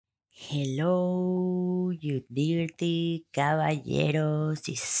Hello, you dirty caballeros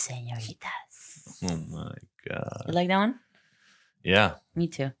y señoritas. Oh my god! You like that one? Yeah, Me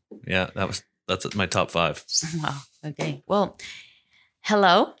too. yeah. That's my top 5. Wow. Okay. Well,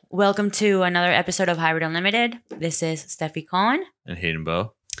 hello. Welcome to another episode of Hybrid Unlimited. This is Steffi Cohen. And Hayden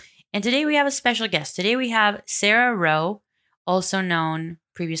Bow. And today we have a special guest. Today we have Sarah Rowe, also known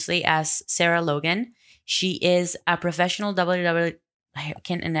previously as Sarah Logan. She is a professional WWE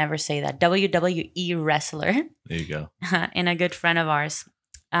wrestler. There you go. And a good friend of ours.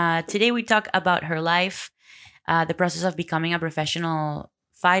 Today we talk about her life, the process of becoming a professional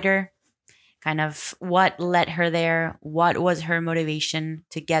fighter, kind of what led her there, what was her motivation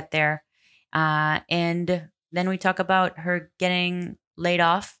to get there. And then we talk about her getting laid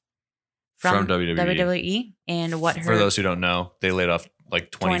off from WWE and what her... For those who don't know, they laid off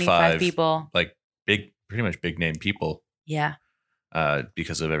like 25 people. Like pretty much big name people. Yeah.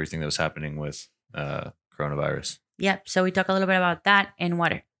 Because of everything that was happening with coronavirus. Yep. So we talk a little bit about that and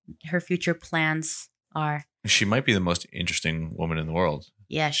what her future plans are. She might be the most interesting woman in the world.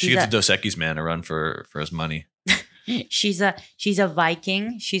 Yeah, she gets a Dos Equis man to run for his money. She's a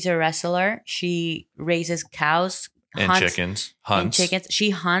Viking. She's a wrestler. She raises cows and chickens. Hunts. And chickens.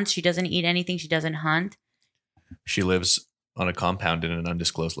 She hunts. She doesn't eat anything. She doesn't hunt. She lives on a compound in an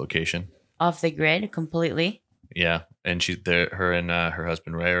undisclosed location. Off the grid completely. Yeah, and her and her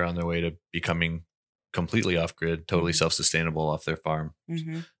husband Ray are on their way to becoming completely off grid, totally self-sustainable off their farm.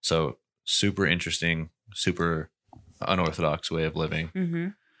 Mm-hmm. So super interesting, super unorthodox way of living. Mm-hmm.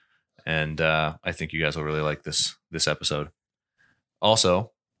 And I think you guys will really like this episode.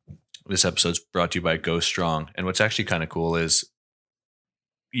 Also, this episode's brought to you by Go Strong. And what's actually kind of cool is,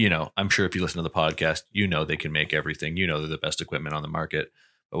 I'm sure if you listen to the podcast, they can make everything. They're the best equipment on the market.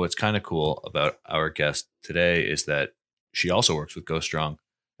 But what's kind of cool about our guest today is that she also works with Go Strong.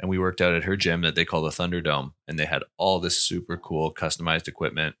 And we worked out at her gym that they call the Thunderdome. And they had all this super cool customized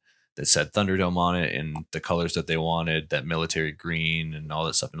equipment that said Thunderdome on it in the colors that they wanted, that military green and all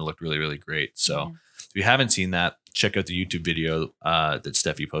that stuff. And it looked really, really great. So if you haven't seen that, check out the YouTube video that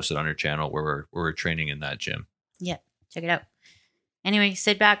Steffi posted on her channel where we're training in that gym. Yeah, check it out. Anyway,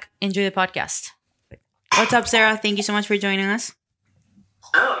 sit back, enjoy the podcast. What's up, Sarah? Thank you so much for joining us.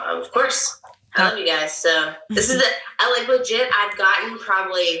 Oh, of course. I love you guys. So this is legit, I've gotten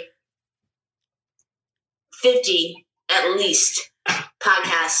probably 50 at least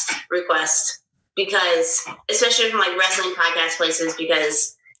podcast requests because, especially from like wrestling podcast places,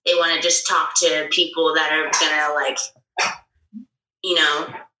 because they want to just talk to people that are going to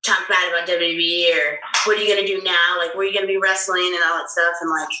talk bad about WWE or what are you going to do now? Like, where are you going to be wrestling and all that stuff? And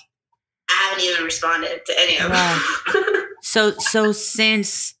like, I haven't even responded to any of them. Wow. So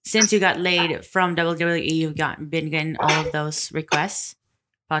since you got laid from WWE, you've been getting all of those requests,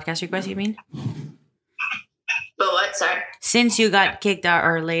 podcast requests, you mean? But what? Sorry. Since you got kicked out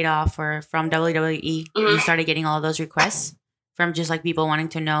or laid off or from WWE, you started getting all of those requests from just like people wanting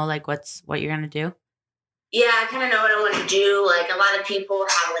to know like what you're gonna do. Yeah, I kind of know what I want to do. Like a lot of people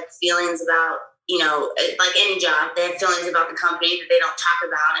have like feelings about, like any job, they have feelings about the company that they don't talk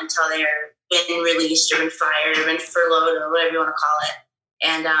about until they're been released or been fired or been furloughed or whatever you want to call it.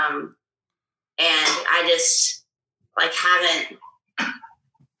 And I just like I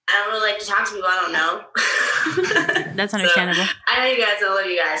don't really like to talk to people I don't know. That's understandable. So, I know you guys. I love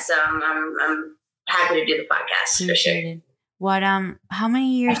you guys. So I'm happy to do the podcast. Appreciate it. What how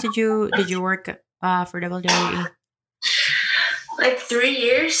many years did you work for WWE? Like 3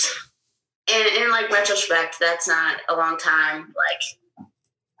 years. And in like retrospect, that's not a long time, like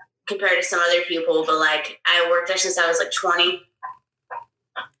compared to some other people. But like I worked there since I was like 20,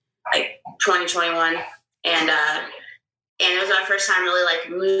 like 20, 21. And it was my first time really like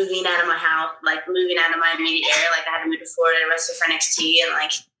moving out of my house, like moving out of my immediate area. Like I had to move to Florida to wrestle for NXT. And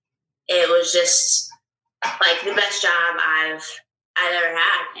like, it was just like the best job I've ever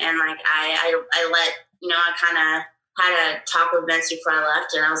had. And like, I let, I kind of had a talk with Vince before I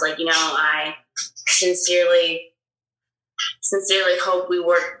left. And I was like, I sincerely hope we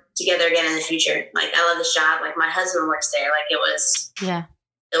work together again in the future. Like, I love this job. Like my husband works there. Like it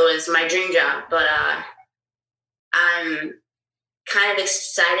was my dream job, but, I'm kind of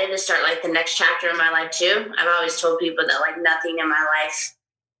excited to start like the next chapter in my life too. I've always told people that like nothing in my life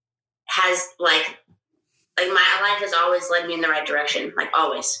has like my life has always led me in the right direction. Like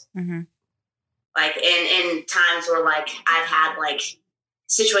always. Mm-hmm. Like in times where like I've had like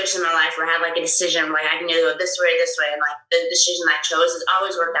situations in my life where I had like a decision, like I can either go this way, and like the decision I chose has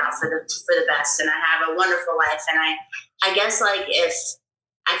always worked out for the best. And I have a wonderful life. And I guess like if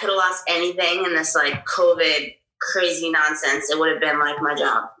I could have lost anything in this like COVID crazy nonsense, it would have been like my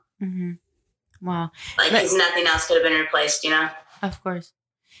job. Mm-hmm. Wow. Like, because nothing else could have been replaced, you know? Of course.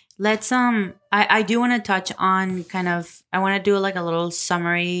 Let's I do want to touch on kind of, I want to do like a little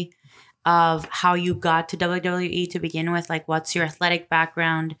summary of how you got to WWE to begin with. Like, what's your athletic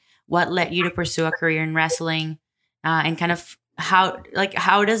background? What led you to pursue a career in wrestling? And kind of how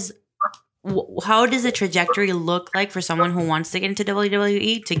does the trajectory look like for someone who wants to get into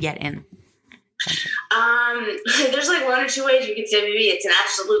WWE to get in? There's like one or two ways you get to WWE. It's an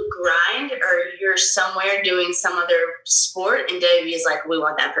absolute grind, or you're somewhere doing some other sport, and WWE is like, we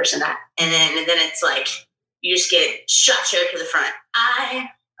want that person that, and then it's like you just get shot straight to the front. I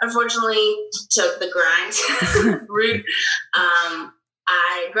unfortunately took the grind route.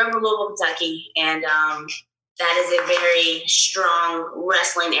 I grew up in Louisville, Kentucky, and that is a very strong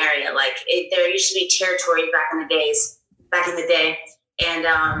wrestling area. Like, there used to be territories back in the day, and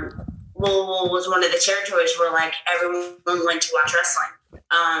Louisville was one of the territories where like everyone went to watch wrestling.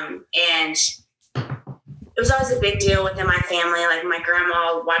 And it was always a big deal within my family. Like, my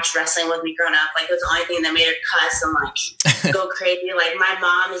grandma watched wrestling with me growing up. Like, it was the only thing that made her cuss and like go crazy. Like, my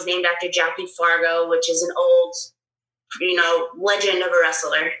mom is named after Jackie Fargo, which is an old, legend of a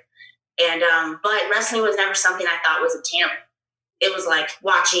wrestler. And but wrestling was never something I thought was attainable. It was like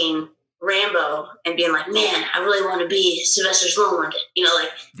watching Rambo and being like, man, I really want to be Sylvester Stallone.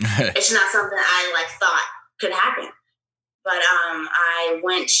 It's not something I like thought could happen. But I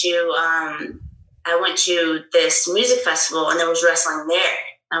went to this music festival, and there was wrestling there.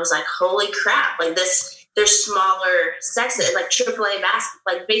 I was like, holy crap! Like, there's smaller sections, like AAA basketball,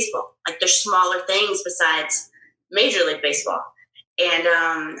 like baseball. Like, there's smaller things besides Major League Baseball. And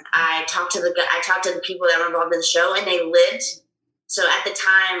I talked to the people that were involved in the show, and they lived. So at the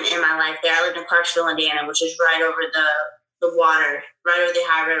time in my life there, I lived in Clarksville, Indiana, which is right over the water, right over the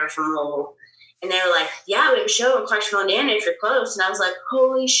High River from Louisville. And they were like, yeah, we have a show in Clarksville, Indiana if you're close. And I was like,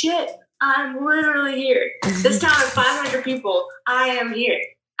 holy shit, I'm literally here. This town of 500 people, I am here.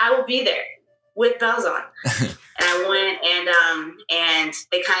 I will be there with bells on. And I went, and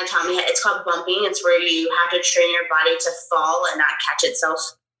they kind of taught me, it's called bumping. It's where you have to train your body to fall and not catch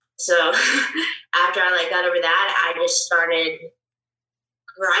itself. So after I got over that, I just started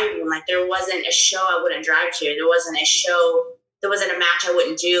grinding. Like, there wasn't a show I wouldn't drive to. There wasn't a match I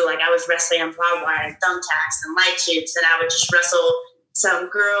wouldn't do. Like, I was wrestling on barbed wire and thumbtacks and light tubes, and I would just wrestle some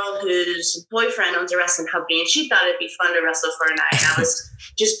girl whose boyfriend owns a wrestling company, and she thought it'd be fun to wrestle for a night. And I was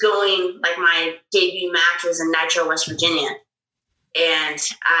just going, like, my debut match was in Nitro, West Virginia. And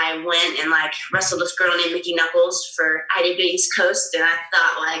I went and wrestled this girl named Mickey Knuckles for IW East Coast, and I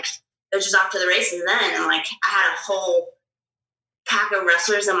thought it was just off to the races then. And I had a whole pack of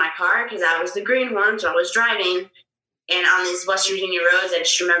wrestlers in my car because I was the greenhorn, so I was driving. And on these West Virginia roads, I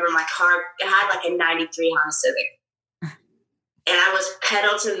just remember my car, it had a 93 Honda Civic. And I was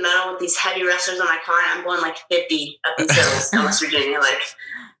pedal to the metal with these heavy wrestlers on my car, and I'm going 50 up these hills in West Virginia.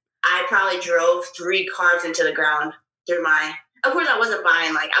 I probably drove 3 cars into the ground through of course I wasn't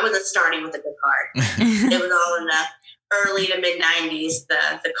buying, I wasn't starting with a good car. It was all in the early to mid 90s,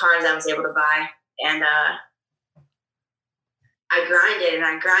 the cars I was able to buy. And I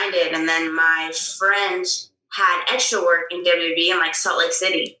grinded. And then my friend had extra work in WWE in Salt Lake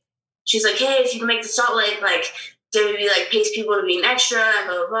City. She's like, hey, if you can make the Salt Lake, WWE pays people to be an extra, and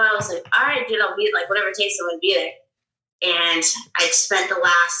blah, blah, blah. I was like, all right, dude, I'll be whatever it takes, I'm going to be there. And I spent the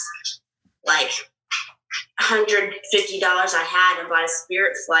last $150 I had and bought a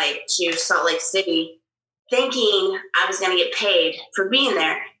Spirit flight to Salt Lake City, thinking I was going to get paid for being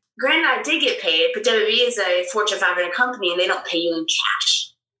there. Granted, I did get paid, but WWE is a Fortune 500 company, and they don't pay you in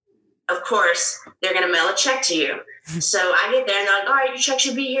cash. Of course, they're going to mail a check to you. So I get there, and they're like, all right, your check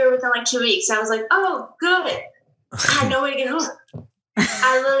should be here within 2 weeks. And I was like, oh, good. I had no way to get home.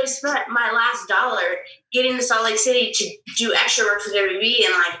 I literally spent my last dollar getting to Salt Lake City to do extra work for WWE,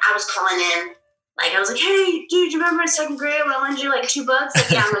 and I was calling in. I was like, hey, dude, you remember in 2nd grade when I lent you $2?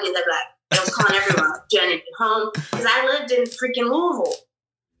 Yeah, I'm gonna get that back. I was calling everyone, dude, I need to get home, because I lived in freaking Louisville.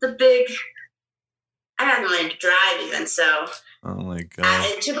 I didn't have the money to drive even, so. Oh my god!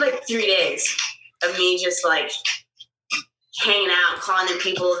 It took 3 days of me just hanging out, calling in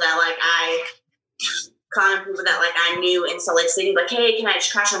people that I knew in Salt Lake City, hey, can I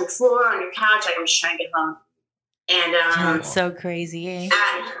just crash on your floor, on your couch? I'm just trying to get home. And that's so crazy. Eh?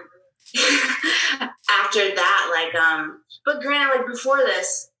 After that, but granted, before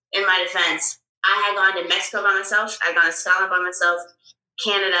this, in my defense, I had gone to Mexico by myself. I'd gone to Scotland by myself,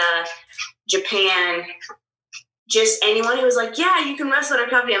 Canada, Japan. Just anyone who was yeah, you can wrestle at our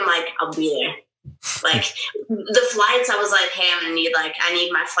company. I'm I'll be there. The flights, I was hey, I'm gonna need I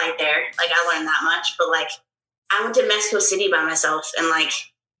need my flight there. I learned that much. But I went to Mexico City by myself, and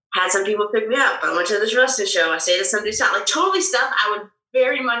had some people pick me up. I went to this wrestling show. I stayed at some dude's house. Like totally stuff I would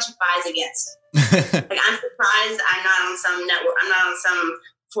very much advise against. Like I'm surprised I'm not on some network. I'm not on some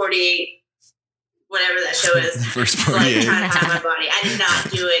 48, whatever that show is. The first Like 48. trying to hide my body. I did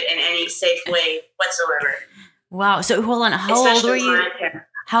not do it in any safe way whatsoever. Wow. So hold on. How old were you?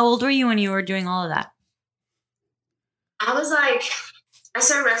 How old were you when you were doing all of that? I was like, I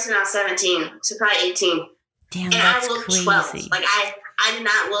started wrestling when I was 17, so probably 18. Damn, And that's I looked crazy. 12. Like I did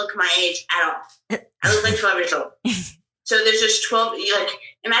not look my age at all. I look like 12 years old. So there's just 12. Like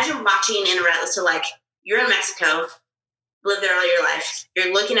imagine watching in a wrestling. So like you're in Mexico, lived there all your life.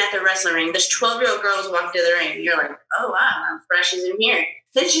 You're looking at the wrestling ring. There's 12-year-old girls walking to the ring. You're like, oh wow, I'm fresh as in here.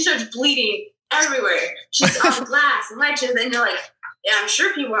 Then she starts bleeding everywhere. She's on glass and ledges. And you're like, yeah, I'm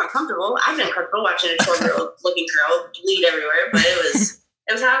sure people aren't comfortable. I've been comfortable watching a 12-year-old looking girl bleed everywhere, but it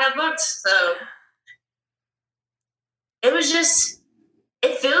was how I got booked. So it was just,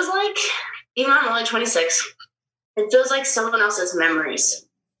 it feels like, even though I'm only 26, it feels like someone else's memories.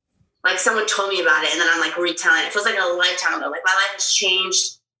 Like someone told me about it and then I'm like retelling it. It feels like a lifetime ago. Like my life has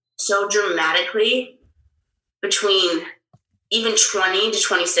changed so dramatically between even 20 to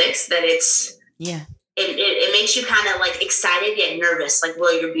 26 that it's, yeah. It makes you kind of like excited yet nervous. Like,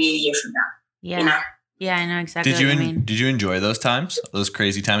 will you be a year from now? Yeah. You know? Yeah, I know exactly what you mean. Did you enjoy those times? Those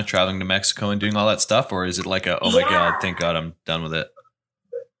crazy times traveling to Mexico and doing all that stuff? Or is it like oh my God, thank God I'm done with it?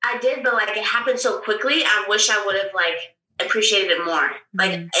 I did, but like it happened so quickly. I wish I would have like appreciated it more.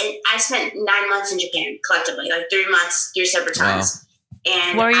 Like I spent 9 months in Japan collectively, like 3 months, 3 separate times. Wow.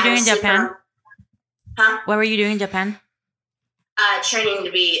 And what were you doing in Japan? What were you doing in Japan? Training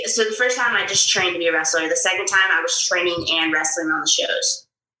to be, so the first time I just trained to be a wrestler. The second time I was training and wrestling on the shows.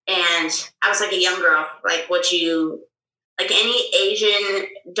 And I was like a young girl, like like any Asian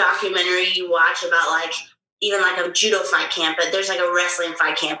documentary you watch about like, even like a judo fight camp, but there's like a wrestling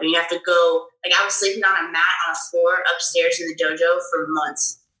fight camp and you have to go, like I was sleeping on a mat on a floor upstairs in the dojo for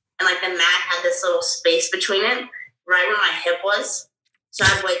months. And like the mat had this little space between it, right where my hip was. So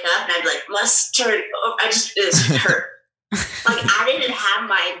I'd wake up and I'd be like, must turn, it just hurt. Like I didn't have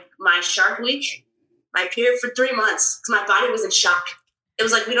my shark week, my period for 3 months because my body was in shock. It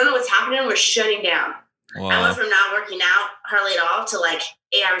was like, we don't know what's happening. We're shutting down. Wow. I went from not working out hardly at all to like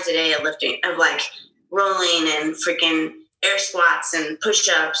 8 hours a day of lifting, of like rolling and freaking air squats and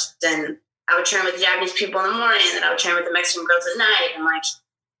push-ups. And I would train with the Japanese people in the morning and then I would train with the Mexican girls at night. And like,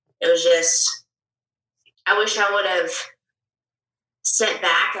 it was just, I wish I would have sat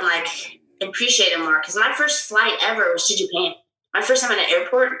back and like appreciate it more because my first flight ever was to Japan. My first time at an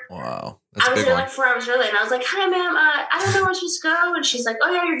airport. Wow. That's I was a big there one. like 4 hours early and I was like, hi ma'am, I don't know where I'm supposed to go. And she's like, oh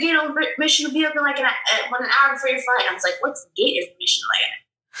yeah, your gate information will be up in like an hour before your flight. I was like, what's the gate information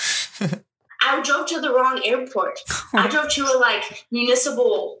like? I drove to the wrong airport. I drove to a like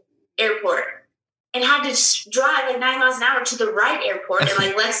municipal airport and had to drive like 9 miles an hour to the right airport in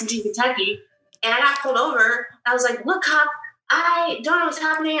like Lexington, Kentucky. And I got pulled over. I was like, look, cop, I don't know what's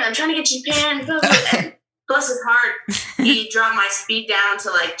happening. I'm trying to get to Japan. And bless his heart, he dropped my speed down to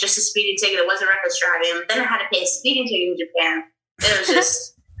like just a speeding ticket. It wasn't reckless driving. Then I had to pay a speeding ticket in Japan. It was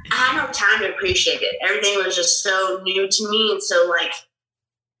just, I had no time to appreciate it. Everything was just so new to me and so like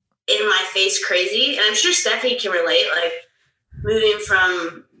in my face crazy. And I'm sure Stephanie can relate, like moving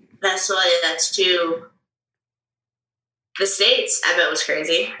from Venezuela to the States, I bet was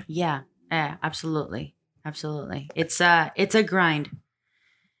crazy. Yeah, absolutely. Absolutely. It's a grind.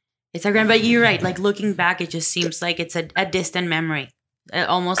 It's a grind, but you're right. Like looking back, it just seems like it's a distant memory.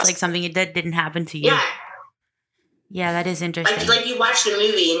 Almost like something that didn't happen to you. Yeah. Yeah, that is interesting. Like you watched a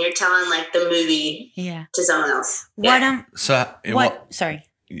movie and you're telling like the movie to someone else. Yeah. Sorry.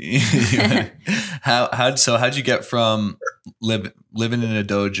 How'd you get from living in a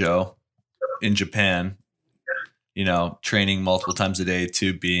dojo in Japan, you know, training multiple times a day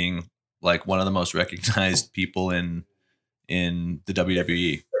to being like one of the most recognized people in the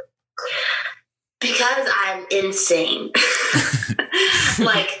WWE? Because I'm insane.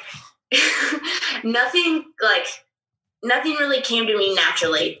 like nothing really came to me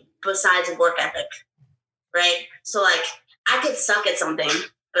naturally besides work ethic. Right? So like I could suck at something,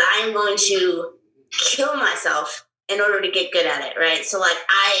 but I am going to kill myself in order to get good at it, right? So like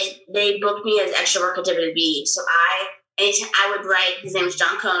they booked me as extra work at WWE. So I would write, his name is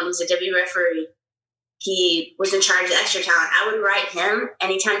John Cohn, he's a WWE referee. He was in charge of extra talent. I would write him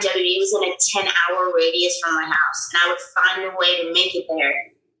anytime WWE was in a 10-hour radius from my house. And I would find a way to make it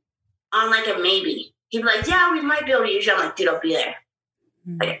there on like a maybe. He'd be like, yeah, we might be able to use you. I'm like, dude, I'll be there.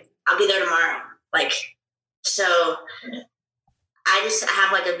 Like, I'll be there tomorrow. Like, so I just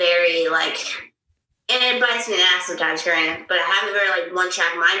have like a very like, And it bites me in the ass sometimes, granted, but I have a very like one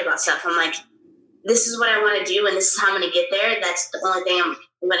track mind about stuff. I'm like, this is what I want to do, and this is how I'm going to get there. That's the only thing I'm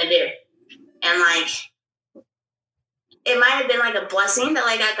going to do. And like, it might have been like a blessing that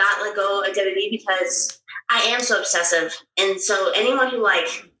like I got let go of WWE because I am so obsessive. And so anyone who like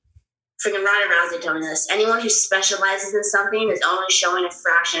freaking Ronda Rousey told me this, anyone who specializes in something is only showing a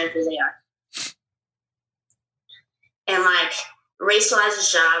fraction of who they are. And like, Racewise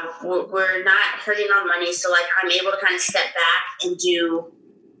is job, we're not hurting on money, so like I'm able to kind of step back and do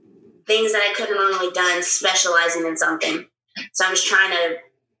things that I couldn't normally done, specializing in something. So I'm just trying to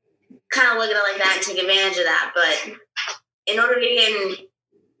kind of look at it like that and take advantage of that. But in order to get in,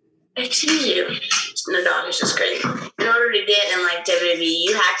 excuse you, the dog is just crazy. In order to get in like WWE,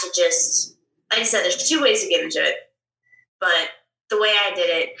 you have to just, like I said, there's two ways to get into it. But the way I did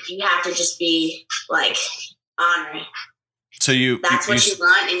it, you have to just be like honoring. So that's what you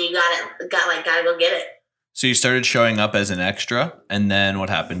want, and you gotta go get it. So you started showing up as an extra, and then what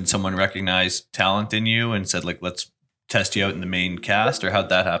happened? Someone recognized talent in you and said, like, let's test you out in the main cast, or how'd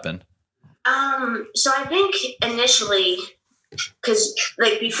that happen? So I think initially, because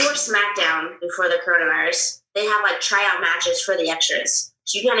like before SmackDown, before the coronavirus, they have like tryout matches for the extras.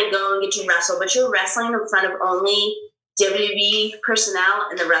 So you kind of go and get to wrestle, but you're wrestling in front of only WWE personnel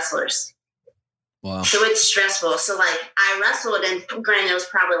and the wrestlers. Wow. So it's stressful. So like I wrestled, and granted it was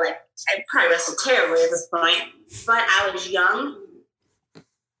probably like, I probably wrestled terribly at this point, but I was young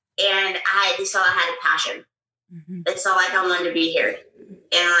and they saw I had a passion. Mm-hmm. They saw like I wanted to be here.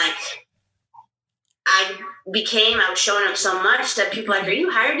 And like I was showing up so much that people were like, are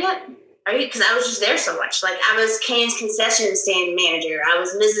you hired yet? Are you? Because I was just there so much. Like I was Kane's concession stand manager. I was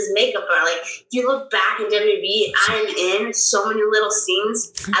Mrs. Makeup Bar. Like if you look back at WWE, I am in so many little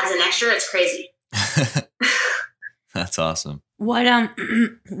scenes as an extra. It's crazy. That's awesome. What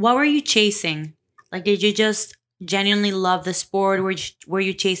were you chasing? Like, did you just genuinely love the sport? Were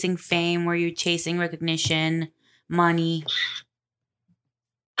you chasing fame? Were you chasing recognition, money?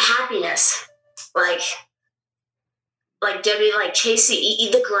 Happiness. Like Debbie, like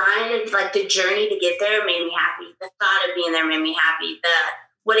chasing the grind and like the journey to get there made me happy. The thought of being there made me happy.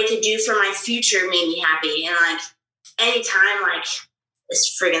 What it could do for my future made me happy. And like anytime, like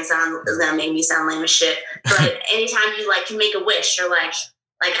this friggin' sound is gonna make me sound lame as shit. But anytime you like can make a wish, or like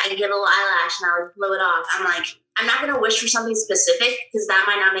I get a little eyelash and I would blow it off. I'm like, I'm not gonna wish for something specific because that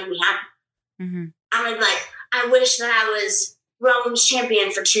might not make me happy. Mm-hmm. I'm like, I wish that I was Raw Women's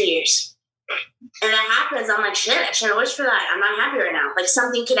Champion for 2 years. And that happens, I'm like, shit, I shouldn't wish for that. I'm not happy right now. Like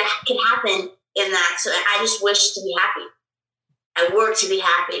something could happen in that. So I just wish to be happy. I work to be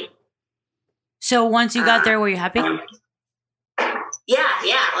happy. So once you got there, were you happy? Yeah.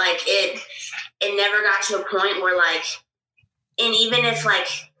 Like it never got to a point where like, and even if like,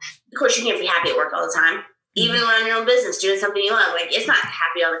 of course you can't be happy at work all the time. Even when I'm in your own business, doing something you love, like it's not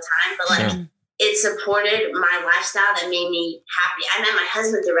happy all the time, but like it supported my lifestyle that made me happy. I met my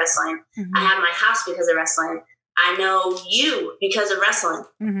husband through wrestling. Mm-hmm. I have my house because of wrestling. I know you because of wrestling.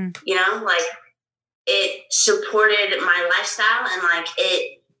 Mm-hmm. You know, like it supported my lifestyle, and like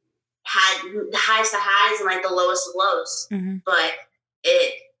it had the highest of highs and like the lowest of lows. Mm-hmm. But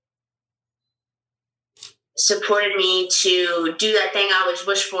it supported me to do that thing I always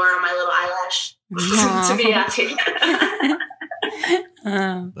wished for on my little eyelash. To be happy.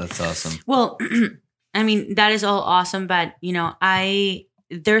 That's awesome. Well, I mean, that is all awesome, but you know,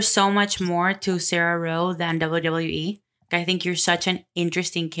 there's so much more to Sarah Rowe than WWE. I think you're such an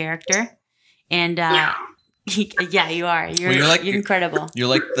interesting character, and yeah, you are. You're incredible. You're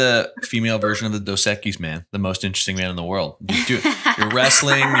like the female version of the Dos Equis man, the most interesting man in the world. You're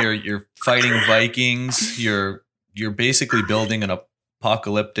wrestling. You're fighting Vikings. You're basically building an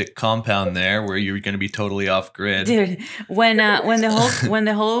apocalyptic compound there where you're going to be totally off grid. Dude, when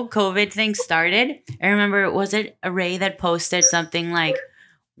the whole COVID thing started, I remember, was it Ray that posted something like,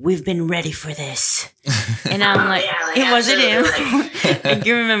 "We've been ready for this," and I'm like, it wasn't him. Like,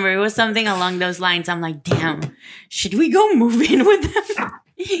 you remember, it was something along those lines. I'm like, damn, should we go move in with them?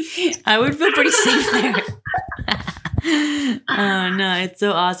 I would feel pretty safe there. Oh no, it's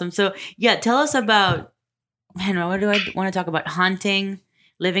so awesome. So yeah, tell us about, man, what do I want to talk about? Hunting,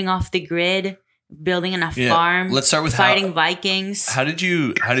 living off the grid, building enough farm. Let's start with fighting Vikings. How did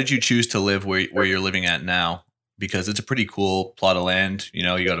you choose to live where you're living at now? Because it's a pretty cool plot of land. You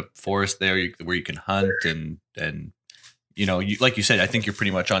know, you got a forest there where you can hunt, and you know, like you said, I think you're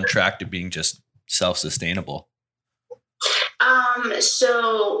pretty much on track to being just self-sustainable.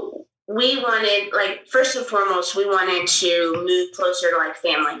 So we wanted, like, first and foremost, we wanted to move closer to like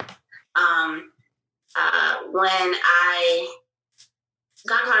family. When I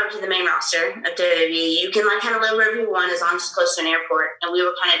got caught up to the main roster of WWE. You can like kind of live wherever you want as long as it's close to an airport. And we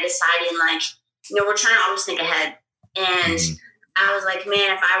were kind of deciding like, we're trying to always think ahead. And I was like,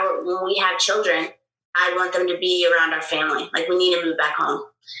 man, when we have children, I want them to be around our family. Like, we need to move back home.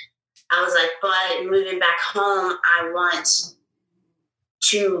 I was like, but moving back home, I want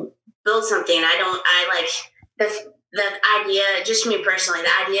to build something. I like the idea, just me personally,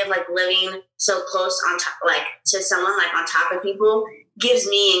 the idea of like living so close on top, like to someone, like on top of people, gives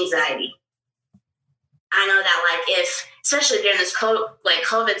me anxiety. I know that like if, especially during this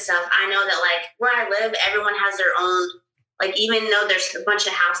COVID stuff, I know that like where I live, everyone has their own, like even though there's a bunch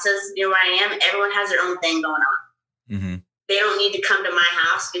of houses near where I am, everyone has their own thing going on. Mm-hmm. They don't need to come to my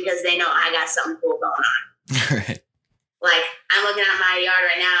house because they know I got something cool going on. Right. Like I'm looking at my yard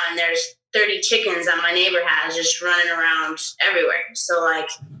right now and there's 30 chickens that my neighbor has just running around everywhere. So like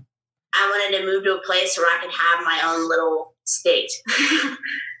I wanted to move to a place where I could have my own little state.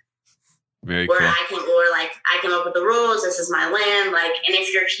 Very where cool. I come up with the rules. This is my land. Like, and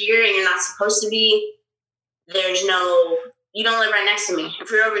if you're here and you're not supposed to be, you don't live right next to me. If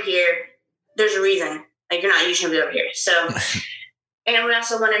you're over here, there's a reason. Like, you shouldn't be over here. So, and we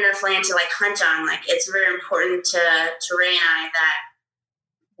also want enough land to like hunt on. Like, it's very important to Ray and I that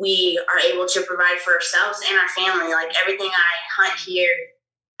we are able to provide for ourselves and our family. Like, everything I hunt here,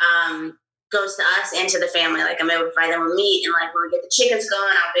 goes to us and to the family. Like, I'm able to provide them with meat, and like when we get the chickens going,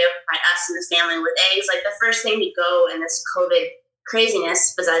 I'll be able to provide us and the family with eggs. Like, the first thing to go in this COVID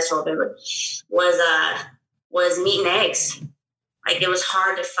craziness, besides toilet paper, was meat and eggs. Like, it was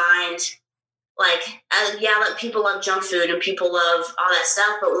hard to find. Like, like people love junk food and people love all that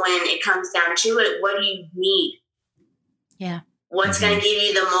stuff, but when it comes down to it, what do you need? Yeah. What's going to give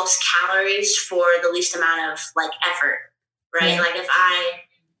you the most calories for the least amount of like effort, right? Yeah. Like, if I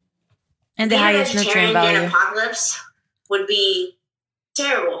and the highest nutrient value. Apocalypse would be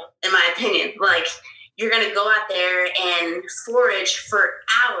terrible, in my opinion. Like, you're going to go out there and forage for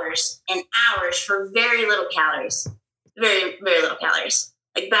hours and hours for very little calories. Very, very little calories.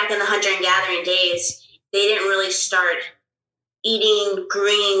 Like, back in the hunter and gathering days, they didn't really start eating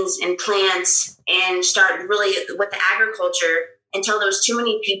greens and plants and start really with the agriculture until there was too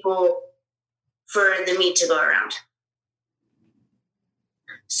many people for the meat to go around.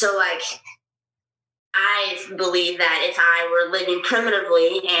 So, like, I believe that if I were living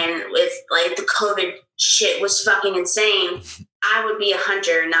primitively and with, like, the COVID shit was fucking insane, I would be a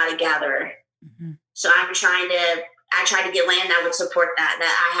hunter, not a gatherer. Mm-hmm. So I try to get land that would support that.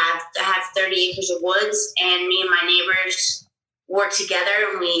 That I have 30 acres of woods, and me and my neighbors work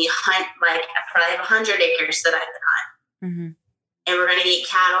together, and we hunt, like, I probably have 100 acres that I could hunt. Mm-hmm. And we're going to eat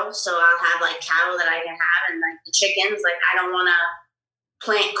cattle, so I'll have, like, cattle that I can have, and, like, the chickens. Like, I don't want to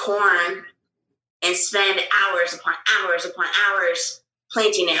plant corn and spend hours upon hours upon hours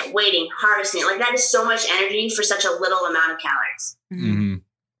planting it, waiting, harvesting it. Like, that is so much energy for such a little amount of calories. Mm-hmm.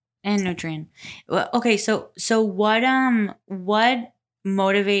 And nutrient. Well, okay, so what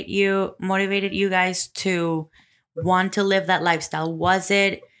motivated you guys to want to live that lifestyle? Was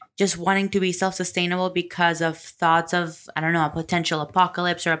it just wanting to be self-sustainable because of thoughts of, I don't know, a potential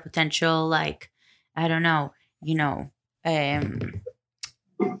apocalypse or a potential, like, I don't know,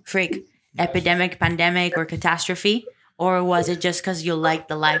 epidemic, pandemic, or catastrophe? Or was it just because you like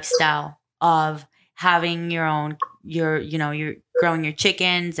the lifestyle of having you're growing your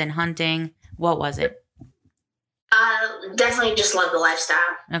chickens and hunting? What was it? Definitely just love the lifestyle.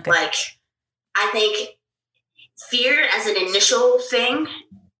 Okay. Like, I think fear as an initial thing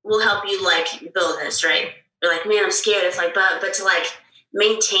will help you, like, build this, right? You're like, man, I'm scared. It's like, but to, like,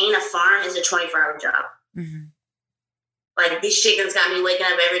 maintain a farm is a 24-hour job. Mm-hmm. Like, these chickens got me waking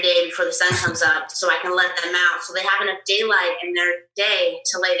up every day before the sun comes up so I can let them out, so they have enough daylight in their day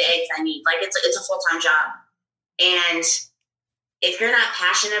to lay the eggs I need. Like, it's a full-time job. And if you're not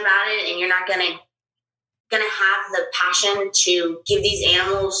passionate about it and you're not gonna have the passion to give these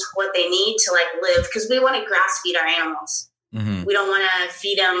animals what they need to, like, live, because we want to grass feed our animals. Mm-hmm. We don't want to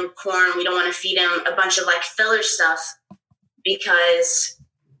feed them corn. We don't want to feed them a bunch of, like, filler stuff, because,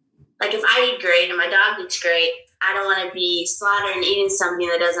 like, if I eat great and my dog eats great, I don't want to be slaughtering and eating something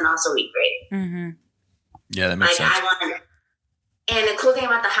that doesn't also eat great. Mm-hmm. Yeah, that makes sense. And the cool thing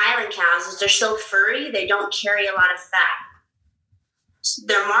about the Highland cows is they're so furry, they don't carry a lot of fat.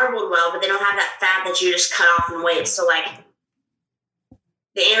 They're marbled well, but they don't have that fat that you just cut off and weigh. So, like,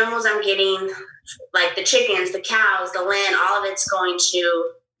 the animals I'm getting, like the chickens, the cows, the land, all of it's going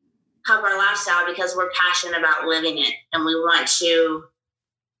to help our lifestyle because we're passionate about living it. And we want to,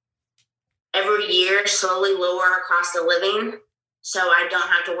 every year, slowly lower our cost of living so I don't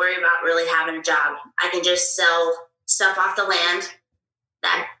have to worry about really having a job. I can just sell stuff off the land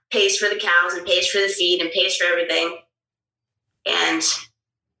that pays for the cows and pays for the feed and pays for everything, and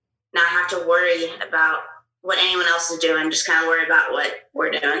not have to worry about what anyone else is doing. Just kind of worry about what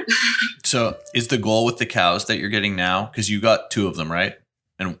we're doing. So is the goal with the cows that you're getting now, because you got 2 of them, right?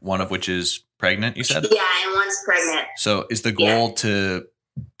 And one of which is pregnant, you said? Yeah, and one's pregnant. So is the goal to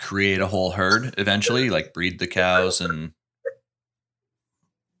create a whole herd eventually, like breed the cows and...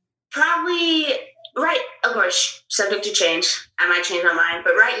 Probably, right, of course, subject to change. I might change my mind.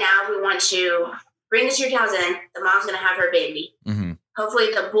 But right now, we want to bring the 2 cows in. The mom's going to have her baby. Mm-hmm.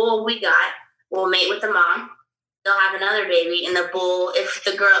 Hopefully, the bull we got will mate with the mom. They'll have another baby. And the bull, if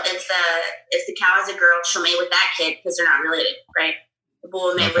the cow is a girl, she'll mate with that kid because they're not related, right? The bull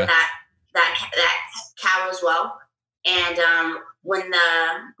will mate with that cow as well. And when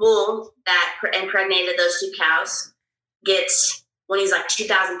the bull that impregnated those 2 cows when he's like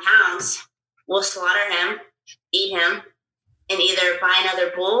 2,000 pounds, we'll slaughter him, eat him, and either buy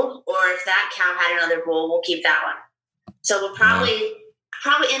another bull, or if that cow had another bull, we'll keep that one. So we'll probably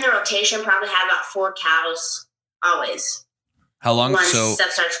in the rotation, probably have about 4 cows always. How long? Once So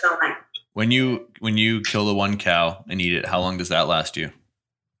stuff starts going. when you kill the 1 cow and eat it, how long does that last you?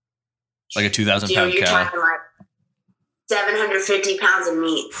 Like a 2,000 pound You're cow? talking like 750 pounds of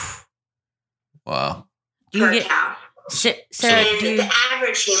meat Wow. per cow. Sarah, And the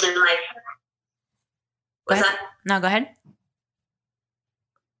average human, like, what's that? No, go ahead.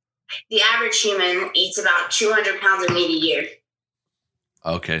 The average human eats about 200 pounds of meat a year.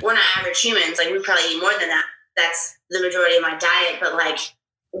 Okay. We're not average humans. Like, we probably eat more than that. That's the majority of my diet. But like,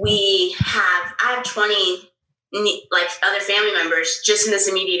 I have 20 like other family members just in this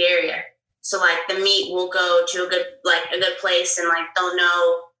immediate area. So like the meat will go to a good place, and like they'll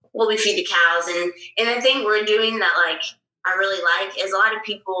know what we feed the cows. And the thing we're doing that like I really like is a lot of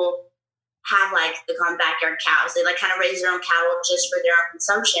people have like they call them backyard cows. They like kind of raise their own cattle just for their own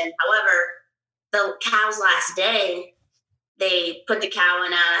consumption. However, the cow's last day, they put the cow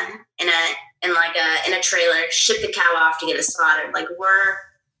in a trailer, ship the cow off to get it slaughtered. Like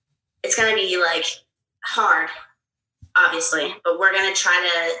it's gonna be like hard, obviously, but we're gonna try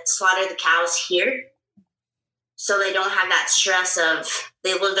to slaughter the cows here, so they don't have that stress of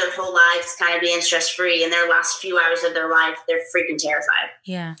they live their whole lives kind of being stress free, and their last few hours of their life they're freaking terrified.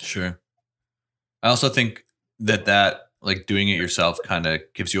 Yeah, sure. I also think that like doing it yourself kind of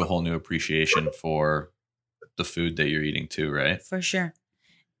gives you a whole new appreciation for the food that you're eating too, right? for sure. I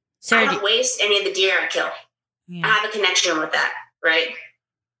Sarah, don't waste any of the deer I kill. yeah, I have a connection with that, right?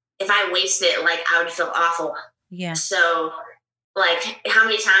 If I waste it, like I would feel awful. yeah, So, like, how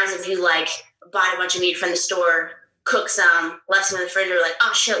many times have you like bought a bunch of meat from the store, cooked some, left some in the refrigerator, like,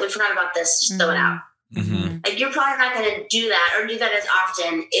 oh shit, we forgot about this, just throw it out. Mm-hmm. Like, you're probably not going to do that or do that as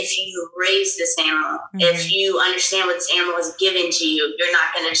often if you raise this animal. If you understand what this animal is given to you, you're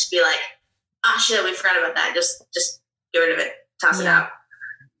not going to just be like, oh shit, we forgot about that. Just get rid of it, toss it out.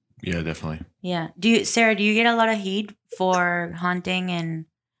 Yeah, definitely. yeah. Sarah, do you get a lot of heat for hunting and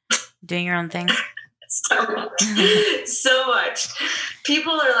doing your own thing? So much.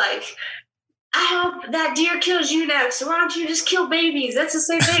 People are like, I hope that deer kills you next. So why don't you just kill babies? That's the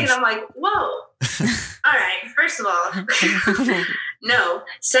same thing. And I'm like, whoa. All right. First of all, no.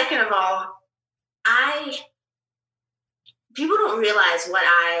 Second of all, people don't realize what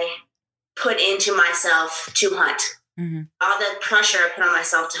I put into myself to hunt. Mm-hmm. All the pressure I put on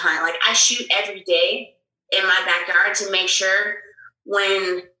myself to hunt. Like, I shoot every day in my backyard to make sure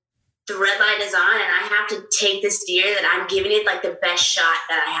when the red light is on and I have to take this deer that I'm giving it like the best shot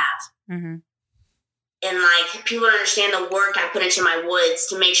that I have. Mm-hmm. And like, people don't understand the work I put into my woods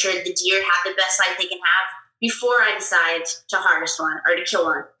to make sure the deer have the best light they can have before I decide to harvest one or to kill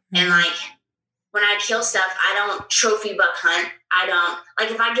one. Mm-hmm. And like, when I kill stuff, I don't trophy buck hunt. I don't,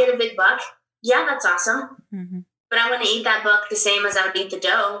 like, if I get a big buck, yeah, that's awesome. Mm-hmm. But I want to eat that buck the same as I would eat the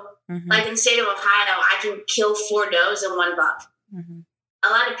doe. Mm-hmm. Like, in the state of Ohio, I can kill 4 does and 1 buck. Mm-hmm. A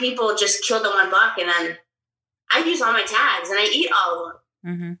lot of people just kill the 1 buck, and then I use all my tags and I eat all of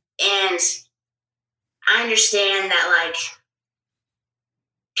them. Mm-hmm. And I understand that like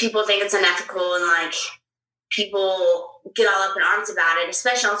people think it's unethical, and like people get all up in arms about it,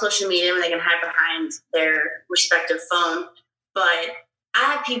 especially on social media when they can hide behind their respective phone. But I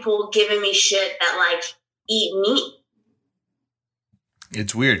have people giving me shit that like eat meat.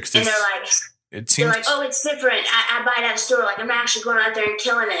 It's weird because they're like, it seems they're like, oh, it's different. I buy it at a store. Like, I'm not actually going out there and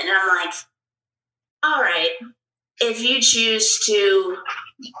killing it. And I'm like, all right, if you choose to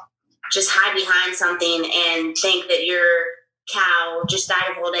just hide behind something and think that your cow just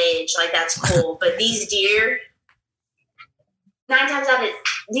died of old age, like, that's cool. But these deer, 9 times out of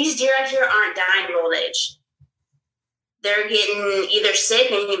these deer out here aren't dying of old age. they're getting either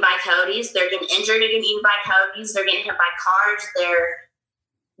sick and eaten by coyotes, they're getting injured and getting eaten by coyotes, they're getting hit by cars, they're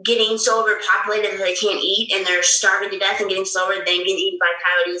getting so overpopulated that they can't eat, and they're starving to death and getting slower than getting eaten by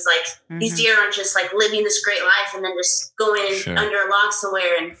coyotes. Like these deer aren't just like living this great life and then just going under a log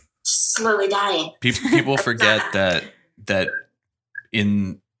somewhere and just slowly dying. People forget that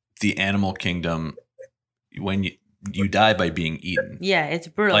in the animal kingdom, when you die by being eaten. Yeah, it's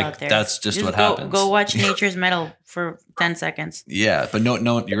brutal out there. That's just what happens. Go watch Nature's Metal for 10 seconds. Yeah, but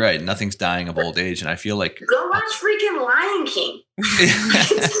no, you're right. Nothing's dying of old age, and I feel like go watch freaking Lion King.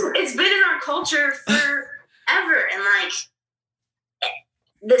 It's been in our culture forever, and like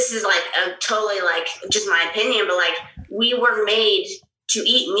this is like a totally like just my opinion, but like we were made to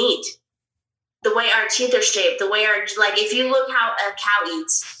eat meat. The way our teeth are shaped, the way our like if you look how a cow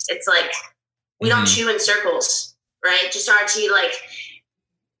eats, it's like we don't chew in circles. Right? Just our teeth, like,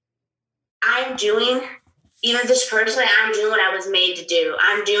 I'm doing, even just personally, I'm doing what I was made to do.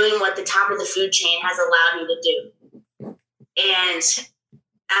 I'm doing what the top of the food chain has allowed me to do. And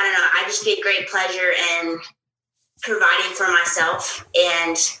I don't know, I just get great pleasure in providing for myself.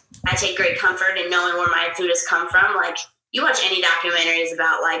 And I take great comfort in knowing where my food has come from. Like, you watch any documentaries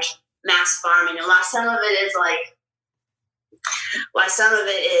about, like, mass farming, and while some of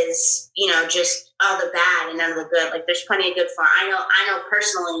it is, you know, just all the bad and none of the good. Like there's plenty of good farm. I know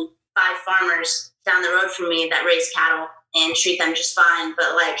personally 5 farmers down the road from me that raise cattle and treat them just fine.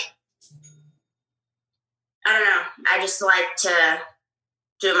 But like, I don't know. I just like to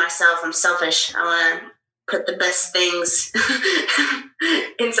do it myself. I'm selfish. I want to put the best things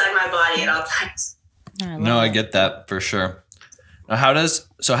inside my body at all times. I get that for sure. Now, how does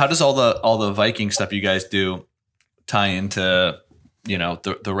all the Viking stuff you guys do tie into, you know,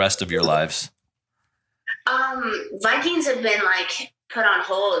 the rest of your lives? Vikings have been like put on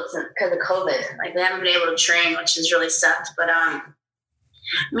hold because of COVID. Like they haven't been able to train, which has really sucked. But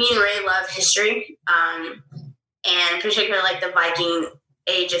me and Ray love history, and particularly like the Viking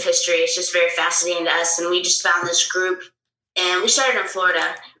age of history. It's just very fascinating to us. And we just found this group, and we started in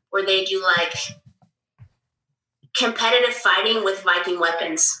Florida where they do like competitive fighting with Viking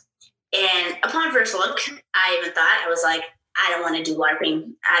weapons. And upon first look, I even thought, I was like, I don't want to do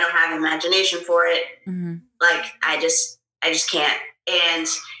LARPing. I don't have imagination for it. Mm-hmm. Like, I just can't. And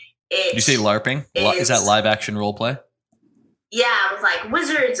it. You say LARPing? Is that live action role play? Yeah, with like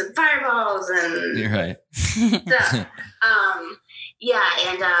wizards and fireballs and. You're right. Stuff. Yeah,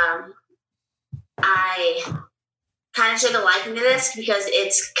 and I kind of took a liking to this because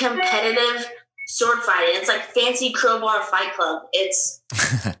it's competitive sword fighting. It's like fancy crowbar fight club. It's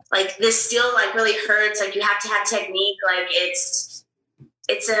like this still like really hurts. Like you have to have technique. Like it's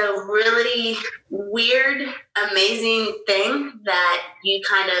a really weird, amazing thing that you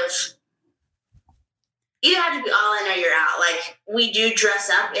kind of either have to be all in or you're out. Like we do dress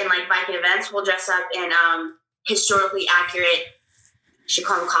up in like Viking events. We'll dress up in historically accurate, I should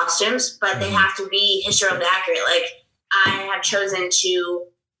call them costumes, but they have to be historically accurate. Like I have chosen to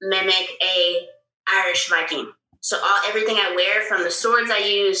mimic a Irish Viking. So everything I wear, from the swords I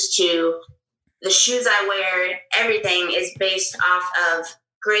use to the shoes I wear, everything is based off of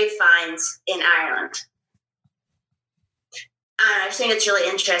grave finds in Ireland. I just think it's really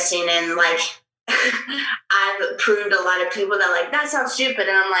interesting, and like I've proved a lot of people that like, that sounds stupid,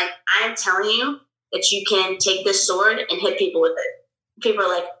 and I'm like, I'm telling you that you can take this sword and hit people with it. People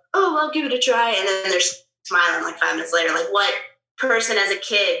are like, oh, I'll give it a try, and then they're smiling like 5 minutes later. Like, what person as a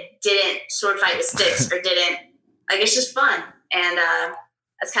kid didn't sword fight with sticks or didn't, like, it's just fun. And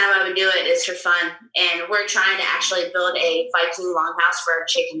that's kind of why we do it, is for fun. And we're trying to actually build a Viking longhouse for our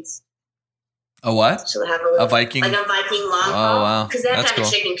chickens. A what? So we have a Viking? Like a Viking long haul. Oh, wow. Because they have to have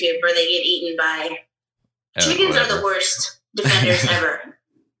a chicken coop or they get eaten by... Chickens are the worst defenders ever.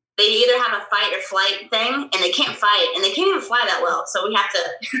 They either have a fight or flight thing, and they can't fight, and they can't even fly that well. So we have to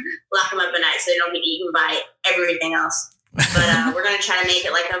lock them up at night so they don't get eaten by everything else. But we're going to try to make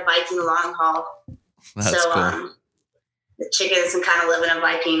it like a Viking long haul. That's cool. The chickens can kind of live in a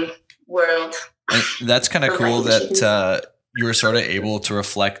Viking world. And that's kind of cool that you were sort of able to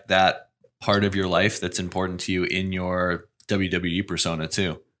reflect that part of your life that's important to you in your WWE persona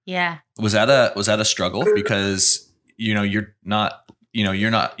too. Yeah. Was that a struggle? Because, you don't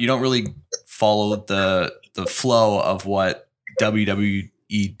really follow the flow of what WWE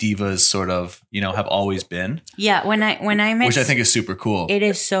divas sort of, have always been. Yeah. When I met, which I think is super cool. It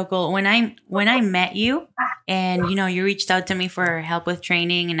is so cool. When I met you and, you reached out to me for help with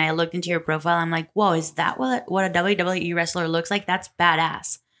training and I looked into your profile, I'm like, whoa, is that what a WWE wrestler looks like? That's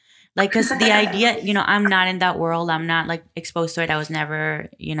badass. Like, cause the idea, I'm not in that world. I'm not like exposed to it. I was never,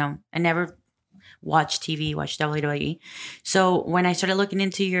 I never watch TV, watch WWE. So when I started looking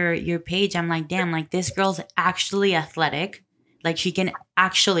into your page, I'm like, damn, like this girl's actually athletic. Like she can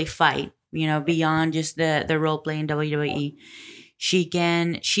actually fight, you know, beyond just the role play in WWE. She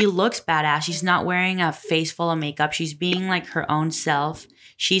looks badass. She's not wearing a face full of makeup. She's being like her own self.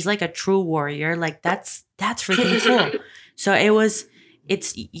 She's like a true warrior. Like that's freaking cool. So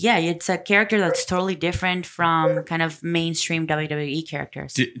it's a character that's totally different from kind of mainstream WWE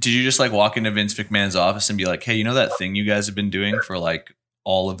characters. Did you just like walk into Vince McMahon's office and be like, hey, you know that thing you guys have been doing for like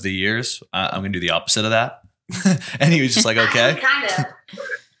all of the years? I'm going to do the opposite of that. And he was just like, okay. Kind of.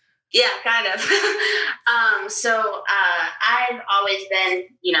 Yeah, kind of. So I've always been,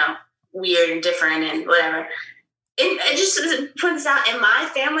 you know, weird and different and whatever. And just to put this out, in my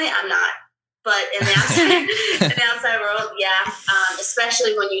family, I'm not. But in the outside world, yeah.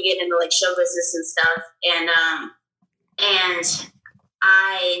 Especially when you get into like show business and stuff. And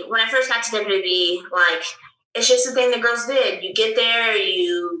when I first got to WWE, like it's just the thing that girls did. You get there,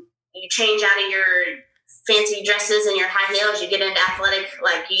 you change out of your fancy dresses and your high heels, you get into athletic,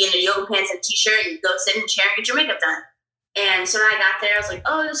 like you get into yoga pants and t-shirt, and you go sit in a chair and get your makeup done. And so when I got there, I was like,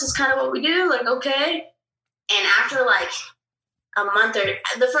 oh, this is kind of what we do. Like, okay. And after like a month or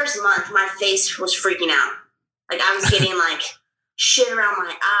the first month, my face was freaking out. Like I was getting like shit around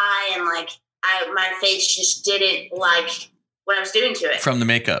my eye, and like my face just didn't like what I was doing to it. From the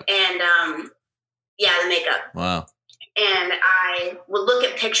makeup. And yeah, the makeup. Wow. And I would look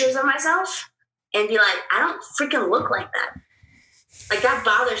at pictures of myself and be like, I don't freaking look like that. Like that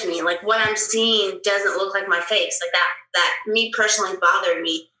bothers me. Like what I'm seeing doesn't look like my face. Like that me personally bothered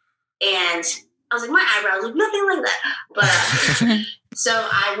me. And I was like, my eyebrows look nothing like that. But so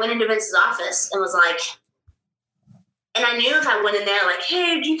I went into Vince's office and was like, and I knew if I went in there like,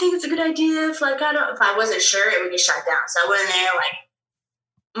 hey, do you think it's a good idea? If I wasn't sure, it would get shot down. So I went in there like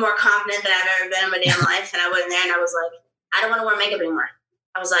more confident than I've ever been in my damn life. And I went in there and I was like, I don't want to wear makeup anymore.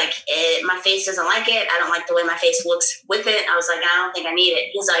 I was like, my face doesn't like it. I don't like the way my face looks with it. I was like, I don't think I need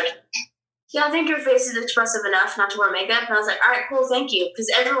it. He's like, yeah, I think your face is expressive enough not to wear makeup. And I was like, all right, cool, thank you.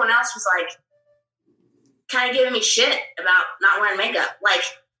 Because everyone else was like, kind of giving me shit about not wearing makeup. Like,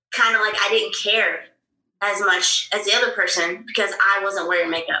 kind of like I didn't care as much as the other person because I wasn't wearing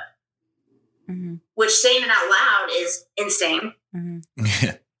makeup. Mm-hmm. Which saying it out loud is insane.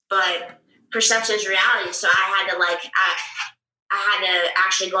 Mm-hmm. But perception is reality. So I had to I had to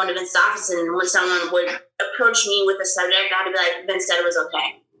actually go into Vince's office, and when someone would approach me with a subject, I had to be like, Vince said it was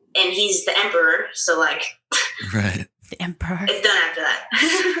okay. And he's the emperor, so like... Right. The emperor. It's done after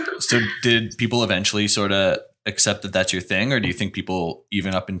that. So did people eventually sort of accept that that's your thing, or do you think people,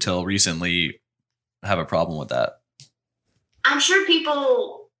 even up until recently, have a problem with that? I'm sure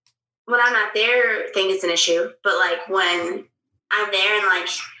people, when I'm not there, think it's an issue. But like when I'm there and like...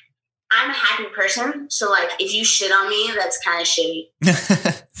 I'm a happy person, so like if you shit on me, that's kind of shitty.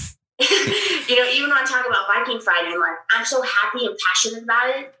 You know, even when I talk about Viking fighting, like I'm so happy and passionate about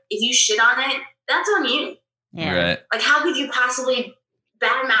it. If you shit on it, that's on you. Yeah. Right. Like how could you possibly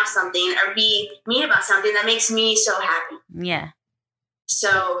badmouth something or be mean about something that makes me so happy? Yeah.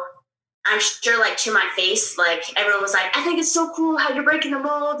 So I'm sure, like to my face, like everyone was like, "I think it's so cool how you're breaking the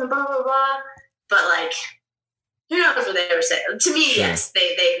mold and blah blah blah," but like. Who knows what they were saying? To me, sure. Yes,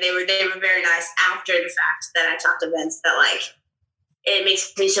 they were very nice after the fact that I talked to Vince. That like it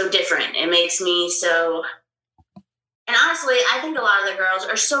makes me so different. It makes me so. And honestly, I think a lot of the girls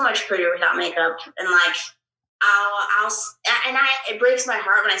are so much prettier without makeup. And like it breaks my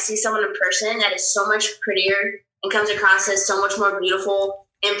heart when I see someone in person that is so much prettier and comes across as so much more beautiful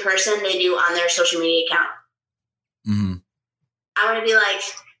in person than they do on their social media account. Mm-hmm. I want to be like.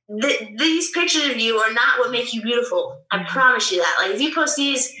 These pictures of you are not what make you beautiful. I promise you that. Like, if you post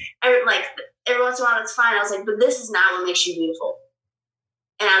these, every once in a while, that's fine. I was like, but this is not what makes you beautiful.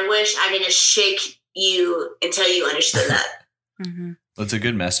 And I wish I could just shake you until you understood that. Mm-hmm. Well, it's a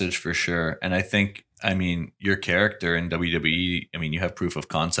good message for sure. And I think, I mean, your character in WWE, I mean, you have proof of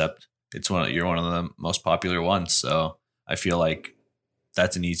concept. You're one of the most popular ones. So I feel like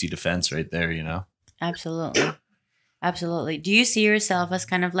that's an easy defense right there, you know? Absolutely. Absolutely. Do you see yourself as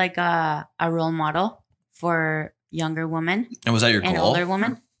kind of like a role model for younger women? And was that your goal? And older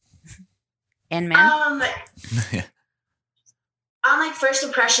women? And men? Yeah. On first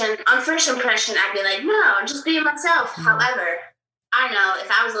impression, I'd be like, no, just being myself. Mm-hmm. However, I know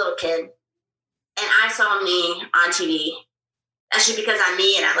if I was a little kid and I saw me on TV, that's just because I'm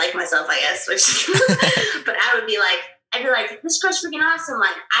me and I like myself, I guess. But I'd be like, this girl's freaking awesome.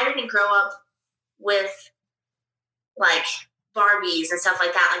 Like, I didn't grow up with like Barbies and stuff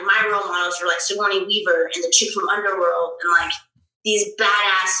like that. Like my role models were like Sigourney Weaver and the chick from Underworld and like these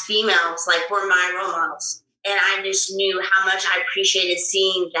badass females like were my role models. And I just knew how much I appreciated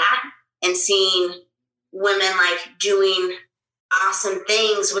seeing that and seeing women like doing awesome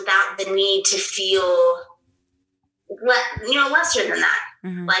things without the need to feel lesser than that.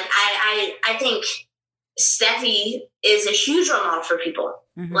 Mm-hmm. Like I think Steffi is a huge role model for people.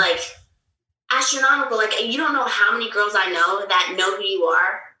 Mm-hmm. Like astronomical. Like you don't know how many girls I know that know who you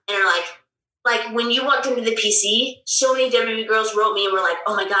are and are like when you walked into the PC, so many WWE girls wrote me and were like,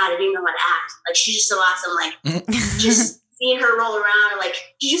 "Oh my god, I didn't know how to act. Like she's just so awesome." Like just seeing her roll around and like,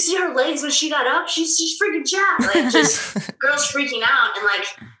 did you see her legs when she got up? She's freaking jacked. Like just girls freaking out. And like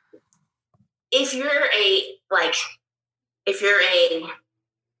if you're a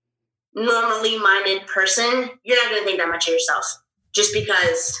normally minded person, you're not going to think that much of yourself just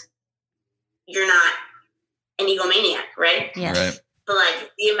because you're not an egomaniac, right? Yeah. Right. But like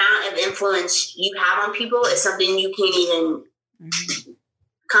the amount of influence you have on people is something you can't even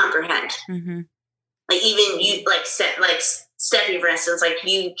comprehend. Mm-hmm. Like even you, like Steffi, for instance, like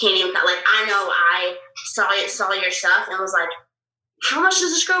you can't even, like I know I saw your stuff and was like, how much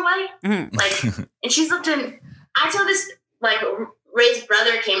does this girl weigh? Mm-hmm. Like, and she's lifting, I told this, like Ray's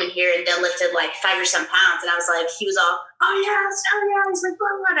brother came in here and deadlifted like 5 or some pounds. And I was like, he was all, oh yeah. He's like, blah,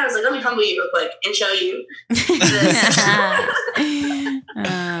 blah. And I was like, let me humble you real quick and show you this.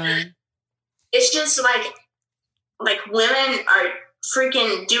 It's just like women are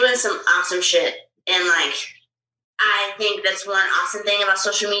freaking doing some awesome shit. And like, I think that's one awesome thing about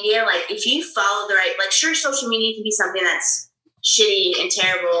social media. Like if you follow the right, like sure, social media can be something that's shitty and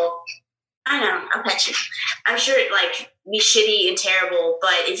terrible. I know, I'll bet you. I'm sure it like be shitty and terrible,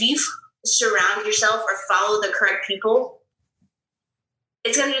 but if you surround yourself or follow the correct people,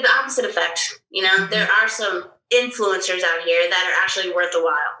 it's going to do the opposite effect. You know, there are some influencers out here that are actually worth their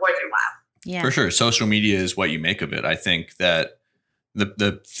while. Yeah, for sure. Social media is what you make of it. I think that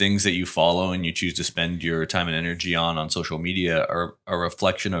the things that you follow and you choose to spend your time and energy on social media are a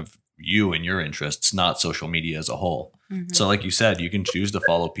reflection of you and your interests, not social media as a whole. Mm-hmm. So like you said, you can choose to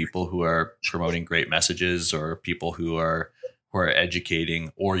follow people who are promoting great messages or people who are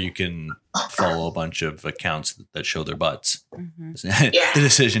educating, or you can follow a bunch of accounts that show their butts. Mm-hmm. The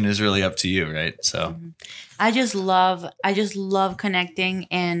decision is really up to you, right? So I just love connecting,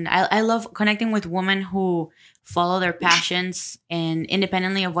 and I love connecting with women who follow their passions and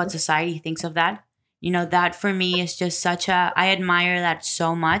independently of what society thinks of that. You know, that for me is just I admire that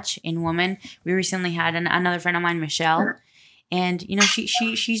so much in women. We recently had another friend of mine, Michelle, and, you know,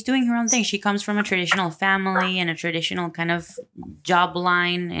 she's doing her own thing. She comes from a traditional family and a traditional kind of job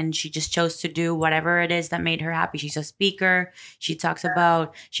line, and she just chose to do whatever it is that made her happy. She's a speaker. She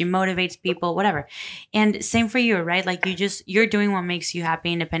motivates people, whatever. And same for you, right? Like you're doing what makes you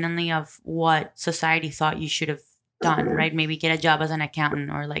happy independently of what society thought you should have done, right? Maybe get a job as an accountant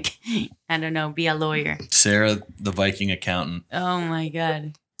or like, I don't know, be a lawyer. Sarah, the Viking accountant. Oh my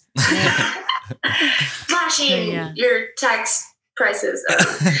God. Flashing your tax prices.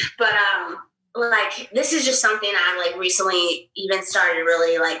 But like this is just something I like recently even started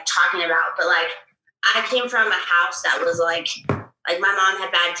really like talking about. But like I came from a house that was like my mom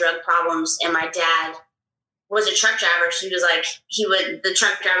had bad drug problems and my dad was a truck driver. So he was like, the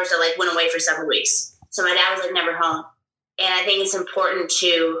truck drivers that like went away for several weeks. So my dad was like never home. And I think it's important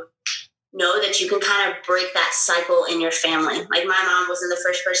to know that you can kind of break that cycle in your family. Like my mom wasn't the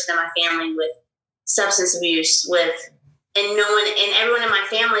first person in my family with substance abuse and no one and everyone in my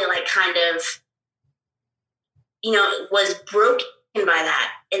family like kind of, you know, was broken by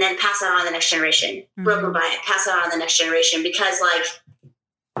that and then pass that on to the next generation. Mm-hmm. Broken by it, pass that on to the next generation because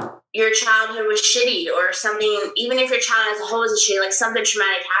like your childhood was shitty or something, even if your child as a whole is shitty, like something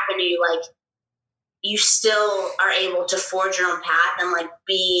traumatic happened to you, like you still are able to forge your own path and like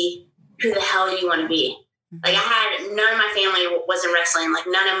be who the hell you want to be. Like none of my family was in wrestling. Like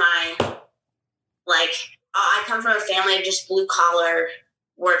none of my, like I come from a family of just blue collar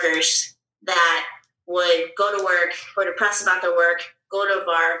workers that would go to work, were depressed about their work, go to a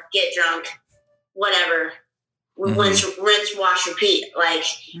bar, get drunk, whatever, rinse, wash, repeat. Like,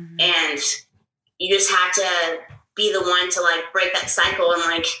 and you just have to be the one to like break that cycle and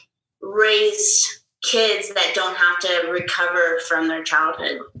like raise kids that don't have to recover from their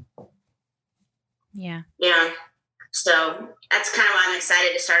childhood. Yeah. Yeah. So that's kind of why I'm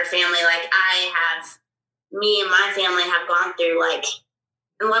excited to start a family. Like me and my family have gone through like,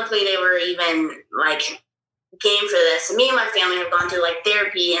 and luckily they were even like game for this. And me and my family have gone through like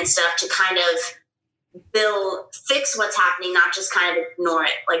therapy and stuff to kind of fix what's happening, not just kind of ignore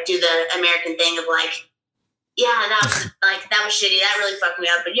it. Like do the American thing of like, yeah, that was shitty. That really fucked me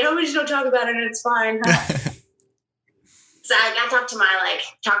up. But you know, we just don't talk about it and it's fine. Huh? So I talked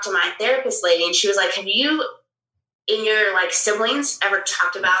to my therapist lady, and she was like, have you in your like siblings ever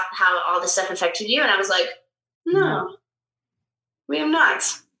talked about how all this stuff affected you? And I was like, no, we have not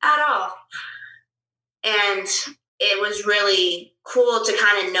at all. And it was really cool to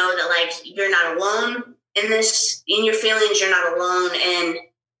kind of know that like you're not alone in your feelings. You're not alone, and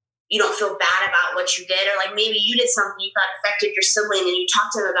you don't feel bad about what you did, or like maybe you did something you thought affected your sibling, and you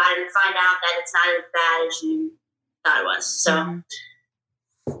talk to them about it and find out that it's not as bad as you thought it was. So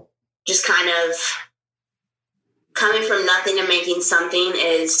just kind of coming from nothing to making something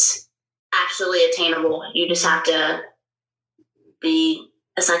is absolutely attainable. You just have to be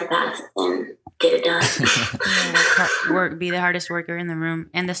a psychopath and get it done. Be the hardest worker in the room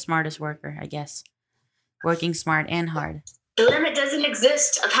and the smartest worker, I guess. Working smart and hard. The limit doesn't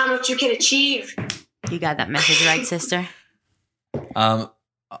exist of how much you can achieve. You got that message right, sister.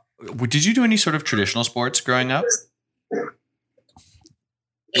 Did you do any sort of traditional sports growing up?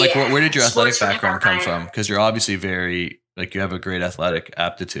 Like, Yeah. where did your athletic Sports background come from? Because you're obviously you have a great athletic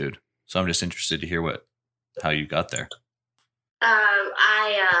aptitude. So I'm just interested to hear how you got there.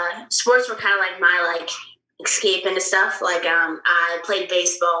 Sports were kind of like my like escape into stuff. Like I played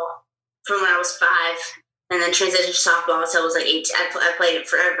baseball from when I was 5, and then transitioned to softball. So I was like 8. I played it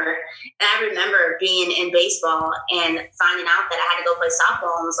forever. And I remember being in baseball and finding out that I had to go play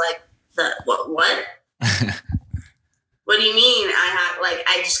softball, and was like, what? What do you mean?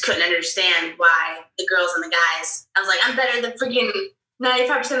 I just couldn't understand why the girls and the guys. I was like, I'm better than freaking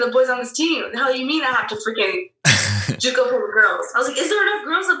 95% of the boys on this team. The hell do you mean I have to freaking just go play with girls? I was like, is there enough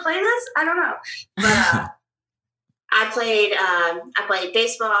girls that play this? I don't know. But I played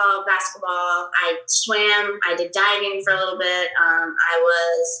baseball, basketball. I swam. I did diving for a little bit.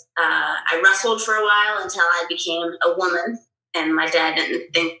 I wrestled for a while until I became a woman, and my dad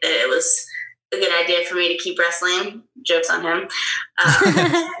didn't think that it was a good idea for me to keep wrestling. Jokes on him.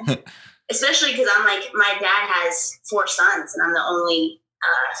 Especially because my dad has 4 sons, and I'm the only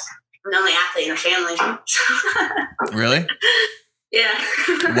athlete in the family. Really? Yeah.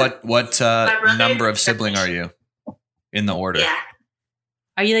 What number of sibling are you in the order? Yeah.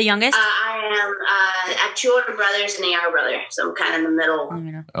 Are you the youngest? I have 2 older brothers and a younger brother, so I'm kind of in the middle.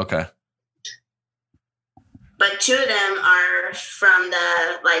 Okay. But 2 of them are from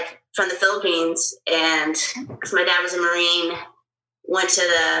the Philippines, and because my dad was a Marine, went to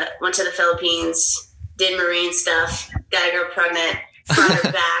the Philippines, did Marine stuff, got a girl pregnant, brought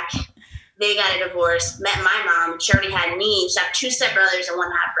her back. They got a divorce, met my mom. She already had me. So I have 2 stepbrothers and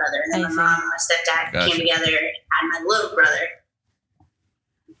 1 half brother. And then my mom and my stepdad came together and had my little brother.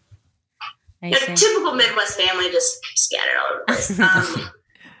 A typical Midwest family, just scattered all over the place.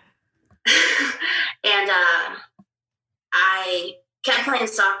 And I kept playing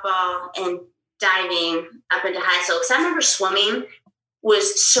softball and diving up into high school, because I remember swimming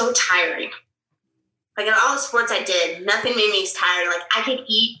was so tiring. Like, in all the sports I did, nothing made me as tired. Like, I could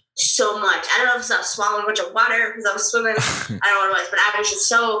eat so much. I don't know if I was swallowing a bunch of water because I was swimming. I don't know what it was, but I was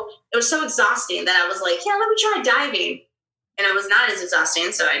just it was so exhausting that I was like, yeah, let me try diving. And it was not as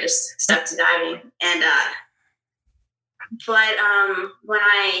exhausting, so I just stuck to diving. And when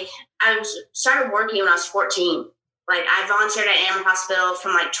I started working when I was 14. Like, I volunteered at Animal Hospital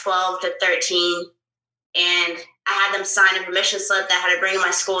from like 12 to 13, and I had them sign a permission slip that I had to bring to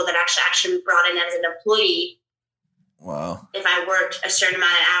my school that actually brought in as an employee. Wow. If I worked a certain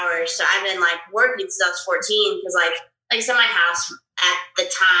amount of hours. So I've been like working since I was 14, because like I said, my house at the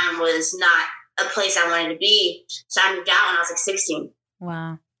time was not a place I wanted to be. So I moved out when I was like 16.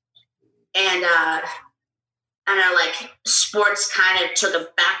 Wow. And I know, like, sports kind of took a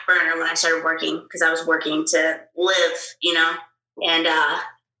back burner when I started working, because I was working to live, you know? And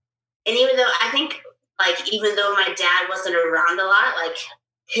even though I think, like, even though my dad wasn't around a lot, like,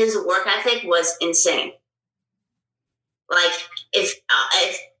 his work ethic was insane. Like, if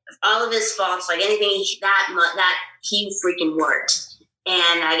all of his faults, like anything that he freaking worked.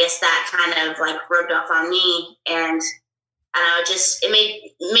 And I guess that kind of like rubbed off on me. And I don't know,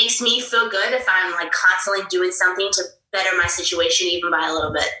 it makes me feel good if I'm like constantly doing something to better my situation, even by a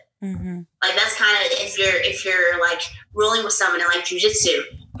little bit. Mm-hmm. Like, that's kind of, if you're like rolling with someone in like jujitsu,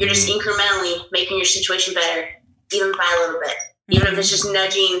 you're just incrementally making your situation better, even by a little bit. Even if it's just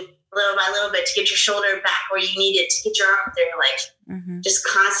nudging little by little bit to get your shoulder back where you need it, to get your arm there, like just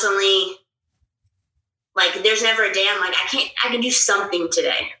constantly, like, there's never a day I'm like, I can do something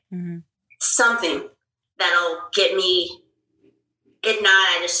today. Something that'll get me. If not,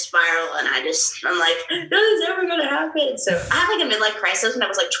 I just spiral, and I'm like, nothing's ever gonna happen. So I had like a midlife crisis when I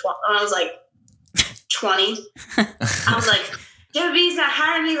was like 20. I was like, WWE's not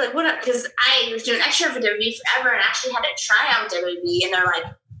hiring me. Like, what up? Because I was doing extra for WWE forever and actually had to try out with WWE. And they're like,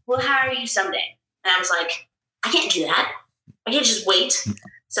 we'll hire you someday. And I was like, I can't do that. I can't just wait.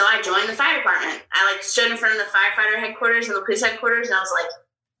 So I joined the fire department. I like stood in front of the firefighter headquarters and the police headquarters. And I was like,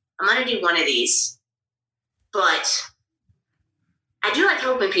 I'm going to do one of these. But I do like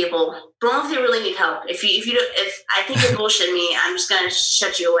helping people, but only if they really need help. If I think you're bullshitting me, I'm just going to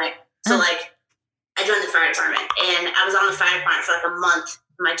shut you away. So like, I joined the fire department, and I was on the fire department for like a month.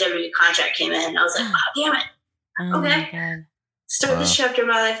 My WWE contract came in, and I was like, "Oh, damn it! Okay, start this chapter of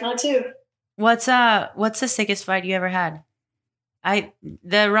my life now too." What's the sickest fight you ever had?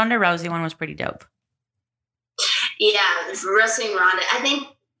 The Ronda Rousey one was pretty dope. Yeah, wrestling Ronda. I think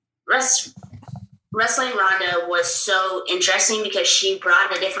wrestling Ronda was so interesting because she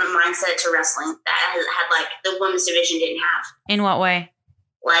brought a different mindset to wrestling that had like the women's division didn't have. In what way?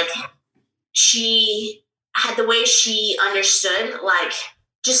 Like, she had the way she understood, like,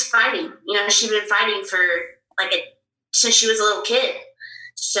 just fighting. You know, she'd been fighting for, like, since she was a little kid.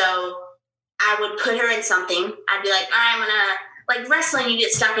 So I would put her in something. I'd be like, all right, I'm going to, like, wrestling, you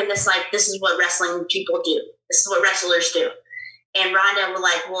get stuck in this, like, this is what wrestling people do. This is what wrestlers do. And Rhonda would,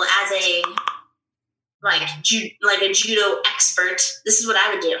 like, well, as a, like a judo expert, this is what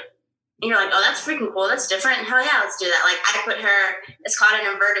I would do. And you're like, oh, that's freaking cool. That's different. Hell yeah, let's do that. Like, I put her, it's called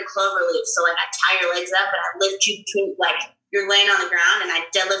an inverted clover leaf. So, like, I tie your legs up and I lift you between, like, you're laying on the ground and I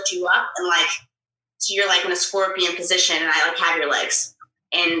deadlift you up. And, like, so you're, like, in a scorpion position and I, like, have your legs.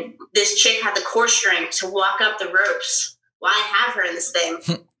 And this chick had the core strength to walk up the ropes while I have her in this thing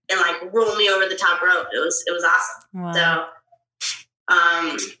and, like, roll me over the top rope. It was awesome. Wow. So,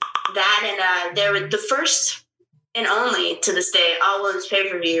 that and there were the first and only to this day, all women's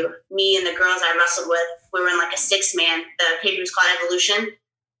pay-per-view, me and the girls I wrestled with, we were in like a 6-man. The pay-per-view was called Evolution.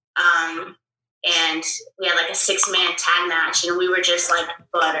 And we had like a 6-man tag match and we were just like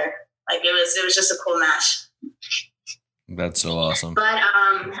butter. Like it was just a cool match. That's so awesome. But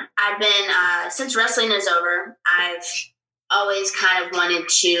I've been, since wrestling is over, I've always kind of wanted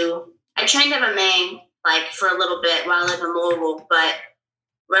to, I trained MMA like for a little bit while I lived in Louisville, but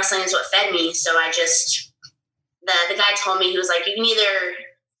wrestling is what fed me. So I just, the guy told me, he was like, you can either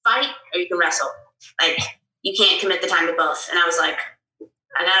fight or you can wrestle. Like, you can't commit the time to both. And I was like,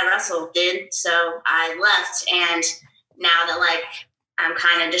 I gotta wrestle, dude. So I left. And now that, like, I'm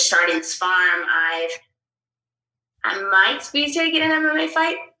kind of just starting this farm, I might be taking an MMA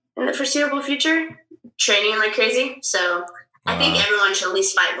fight in the foreseeable future, training like crazy. So I think everyone should at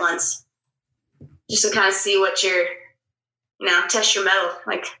least fight once just to kind of see what you're, test your mettle,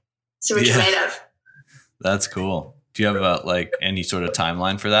 like, see what you're made of. That's cool. Do you have like any sort of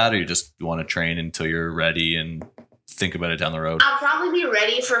timeline for that, or you just want to train until you're ready and think about it down the road? I'll probably be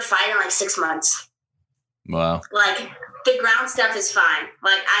ready for a fight in like 6 months. Wow. Like the ground stuff is fine.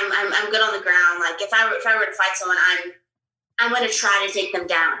 Like I'm good on the ground. Like if I were to fight someone, I'm going to try to take them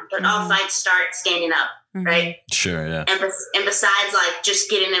down. But all fights start standing up, right? Sure, yeah. And besides like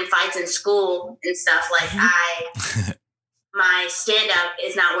just getting in fights in school and stuff, like my stand up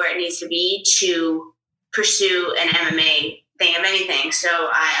is not where it needs to be to pursue an MMA thing of anything. So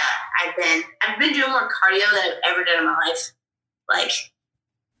I've been doing more cardio than I've ever done in my life. Like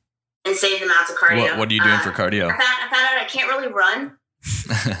insane amounts of cardio. What are you doing for cardio? I found out I can't really run.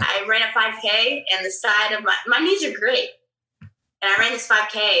 I ran a 5K and the side of my knees are great. And I ran this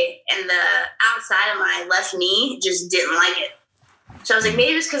 5K and the outside of my left knee just didn't like it. So I was like,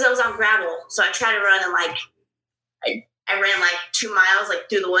 maybe it's because I was on gravel. So I tried to run and like, I ran like 2 miles like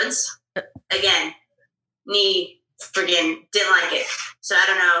through the woods. Again, knee friggin' didn't like it. So I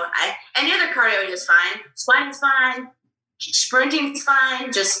don't know. Any other cardio is fine. Squatting's fine. Sprinting's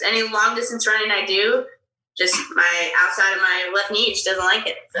fine. Just any long distance running I do, just my outside of my left knee just doesn't like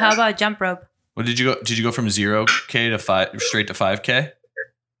it. So. How about jump rope? Well, did you go from 0K to 5 straight to 5K?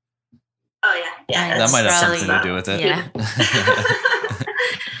 Oh yeah. That might have something to do with it. Yeah.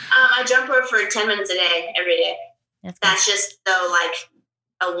 I jump rope for 10 minutes a day, every day. That's just though like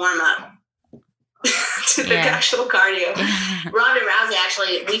a warm up to the actual cardio. Ronda Rousey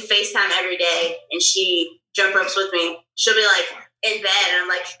actually, we FaceTime every day, and she jump ropes with me. She'll be like in bed, and I'm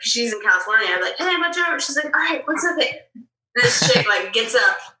like, cause she's in California. I'm like, hey, I'm a jump rope. She's like, all right, what's up? This chick like gets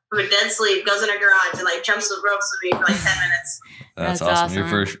up from a dead sleep, goes in her garage, and like jumps the ropes with me for like 10 minutes. That's awesome.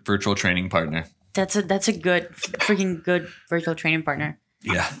 Your virtual training partner. That's a good, freaking good virtual training partner.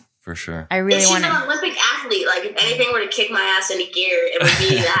 Yeah, for sure. I really want to. She's an Olympic athlete. Like if anything were to kick my ass into gear, it would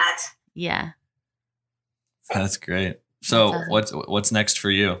be that. Yeah. That's great. So That's awesome. what's next for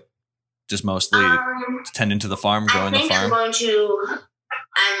you? Just mostly tending to the farm, growing the farm?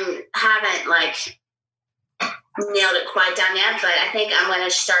 I haven't like nailed it quite down yet, but I think I'm going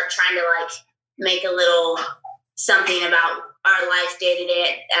to start trying to like make a little something about our life day to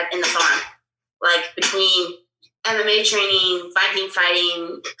day in the farm, like between MMA training,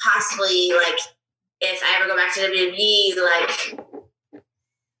 fighting, possibly like if I ever go back to WWE, like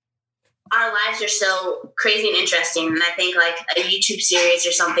our lives are so crazy and interesting, and I think like a YouTube series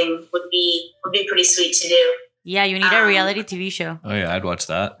or something would be pretty sweet to do. Yeah, you need a reality TV show. Oh yeah, I'd watch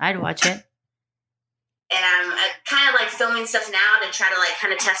that. I'd watch it. And I'm kind of like filming stuff now to try to like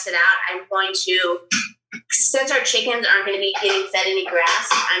kind of test it out. I'm going to, since our chickens aren't going to be getting fed any grass,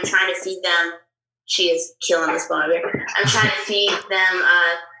 I'm trying to feed them. She is killing this bone over here. I'm trying to feed them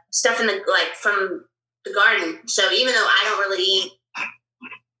stuff in the like from the garden. So even though I don't really eat,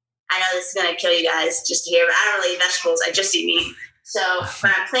 I know this is going to kill you guys just to hear, but I don't really eat vegetables. I just eat meat. So,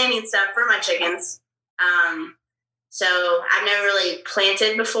 but I'm planting stuff for my chickens. So I've never really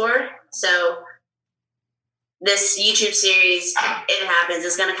planted before. So this YouTube series, if it happens,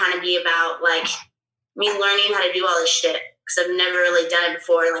 is going to kind of be about like me learning how to do all this shit because I've never really done it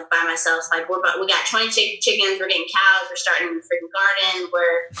before, like by myself. Like we got 20 chickens, we're getting cows, we're starting a freaking garden,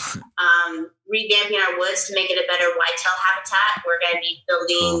 we're revamping our woods to make it a better whitetail habitat. We're going to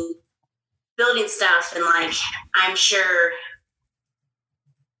be building stuff, and like I'm sure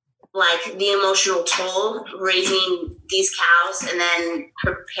like the emotional toll raising these cows and then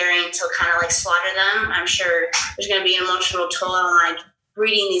preparing to kind of like slaughter them. I'm sure there's going to be an emotional toll on like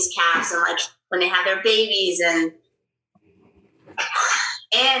breeding these calves and like when they have their babies and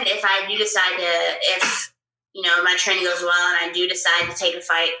if I do decide if you know my training goes well and I do decide to take a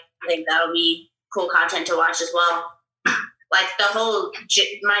fight, I think that'll be cool content to watch as well. Like the whole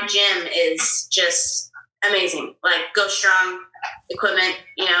my gym is just amazing. Like Go Strong equipment,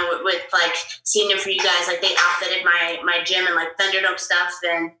 you know, with like seeing it for you guys, like they outfitted my gym and like Thunderdome stuff,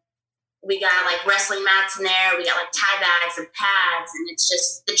 and we got like wrestling mats in there, we got like tie bags and pads, and it's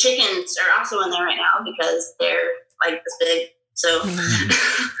just the chickens are also in there right now because they're like this big. So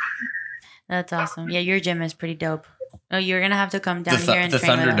that's awesome. Yeah, your gym is pretty dope. Oh, you're gonna have to come down here and the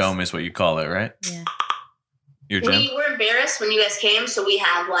train Thunderdome with us. is what you call it, right? Yeah. Your gym? We were embarrassed when you guys came, so we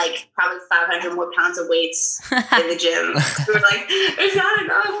had like probably 500 more pounds of weights in the gym. We were like, "There's not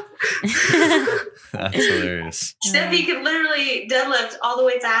enough." That's hilarious. Steffi could literally deadlift all the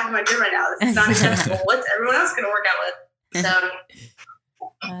weights I have in my gym right now. This is not acceptable. What's everyone else going to work out with? So,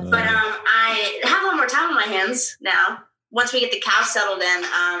 but I have a lot more time on my hands now. Once we get the cows settled in,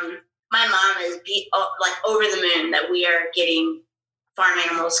 my mom is like over the moon that we are getting farm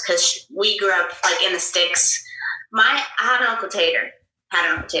animals because we grew up like in the sticks. I had an Uncle Tater,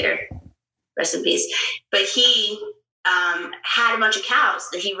 rest in peace. But he had a bunch of cows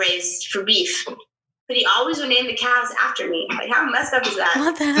that he raised for beef. But he always would name the cows after me. Like, how messed up is that?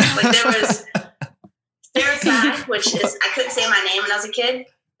 What the hell? Like, there was Sarah Sai, which is, I couldn't say my name when I was a kid,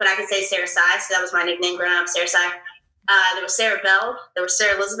 but I could say Sarah Sai, so that was my nickname growing up, Sarah Sai. There was Sarah Bell, there was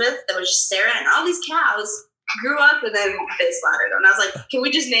Sarah Elizabeth, there was just Sarah, and all these cows grew up and then they slaughtered them. And I was like, can we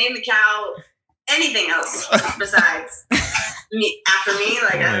just name the cow anything else besides me after me?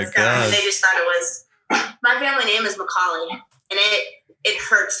 Like, they just thought it was. My family name is Macaulay, and it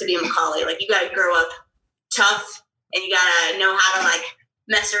hurts to be a Macaulay. Like, you got to grow up tough, and you got to know how to like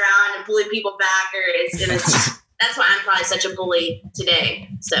mess around and bully people back, or it's that's why I'm probably such a bully today.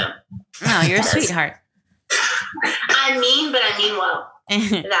 So, no, you're a sweetheart. I mean, but I mean well.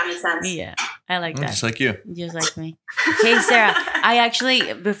 If that makes sense. Yeah, I like that. Just like you. Just like me. Hey, Sarah, I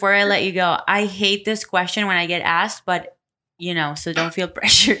actually, before I let you go, I hate this question when I get asked, but, you know, so don't feel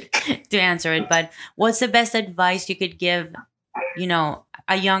pressured to answer it. But what's the best advice you could give, you know,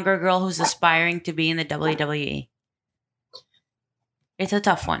 a younger girl who's aspiring to be in the WWE? It's a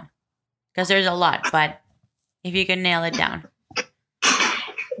tough one because there's a lot, but if you can nail it down.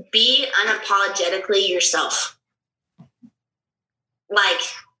 Be unapologetically yourself. Like,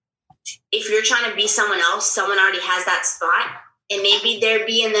 if you're trying to be someone else, someone already has that spot, and maybe they're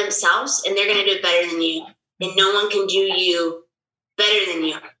being themselves and they're going to do it better than you, and no one can do you better than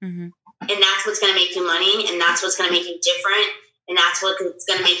you. Mm-hmm. And that's what's going to make you money, and that's what's going to make you different, and that's what's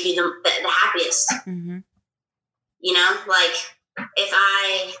going to make you the happiest. Mm-hmm. You know, like, if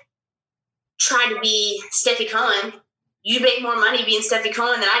I try to be Steffi Cohen, you make more money being Steffi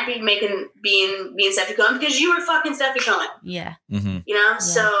Cohen than I'd be making being Steffi Cohen because you were fucking Steffi Cohen. Yeah. Mm-hmm. You know? Yeah.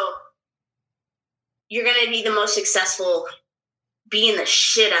 So you're going to be the most successful being the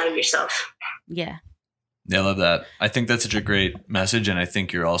shit out of yourself. Yeah. Yeah, I love that. I think that's such a great message, and I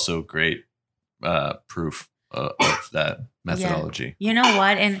think you're also great proof of that methodology. Yeah. You know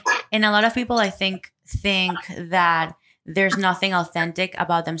what? And a lot of people, I think that there's nothing authentic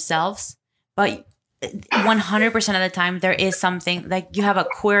about themselves, but 100% of the time there is something like you have a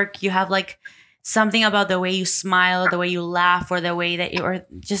quirk, you have like something about the way you smile, the way you laugh, or the way that you, or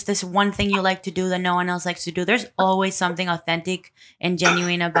just this one thing you like to do that no one else likes to do. There's always something authentic and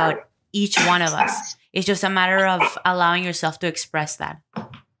genuine about each one of us. It's just a matter of allowing yourself to express that,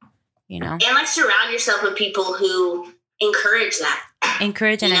 you know? And like surround yourself with people who encourage that.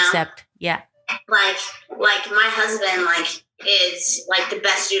 Encourage and accept. Yeah. Like my husband, like, is like the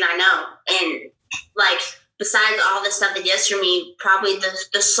best dude I know. And like, besides all the stuff that he does for me, probably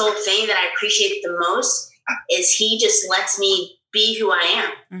the sole thing that I appreciate the most is he just lets me be who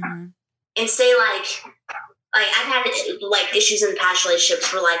I am and say like I've had like issues in past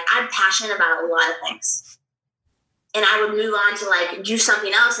relationships where like I'm passionate about a lot of things, and I would move on to like do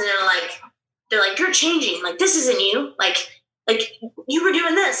something else, and they're like you're changing, like this isn't you, like you were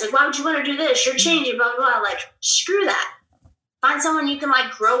doing this, like why would you want to do this? You're changing, blah blah blah. Like screw that. Find someone you can like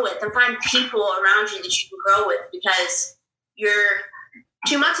grow with, and find people around you that you can grow with, because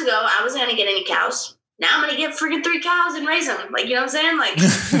 2 months ago, I wasn't going to get any cows. Now I'm going to get freaking 3 cows and raise them. Like, you know what I'm saying? Like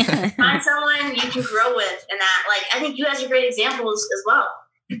find someone you can grow with, and that, like, I think you guys are great examples as well.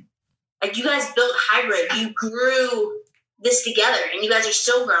 Like you guys built hybrid, you grew this together, and you guys are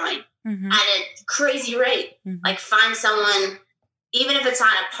still growing at a crazy rate. Like find someone, even if it's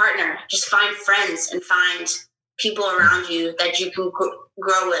not a partner, just find friends and find people around you that you can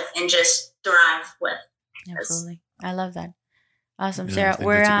grow with and just thrive with. Absolutely. I love that. Awesome. Yeah, Sarah, I think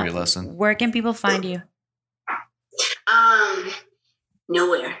that's a great lesson. Where can people find you?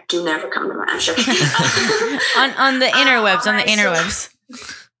 Nowhere. Do never come to my show. on the interwebs, on the interwebs.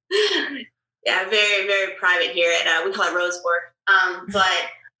 Yeah, very, very private here at, we call it Roseborg. But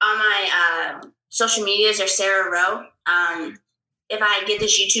on my social medias are Sarah Rowe. If I get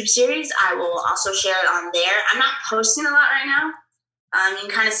this YouTube series, I will also share it on there. I'm not posting a lot right now. You can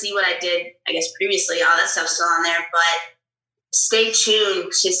kind of see what I did, I guess, previously. All that stuff's still on there. But stay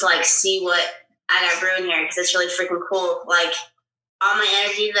tuned to just, like, see what I got brewing here, because it's really freaking cool. Like, all my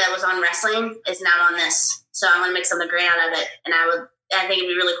energy that was on wrestling is now on this. So I want to make something great out of it. And I think it'd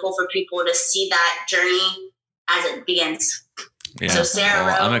be really cool for people to see that journey as it begins. Yeah. So Sarah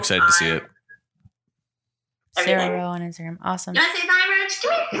Rowe, I'm excited to see it. Sarah Rowe on Instagram. Awesome. You want to say bye, Roach?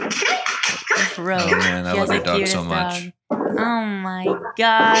 Come here. Roach. Oh man, I love your dog so much. Oh my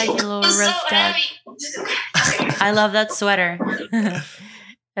gosh, your little It's roach so dog. heavy. I love that sweater. That's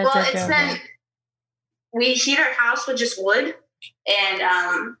Well, it's adorable. been, we heat our house with just wood, and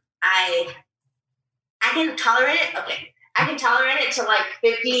I can tolerate it. Okay, I can tolerate it to like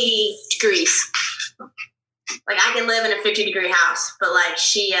 50 degrees. Like I can live in a 50-degree house, but like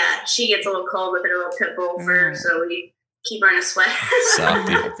she gets a little cold with her little pit bull fur, so we keep her in a sweater.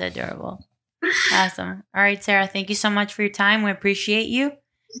 Softy. That's adorable. Awesome. All right, Sarah, thank you so much for your time. We appreciate you,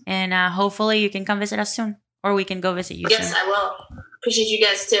 and hopefully you can come visit us soon, or we can go visit you Yes, soon. I will. Appreciate you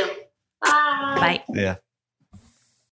guys too. Bye. Bye. Yeah.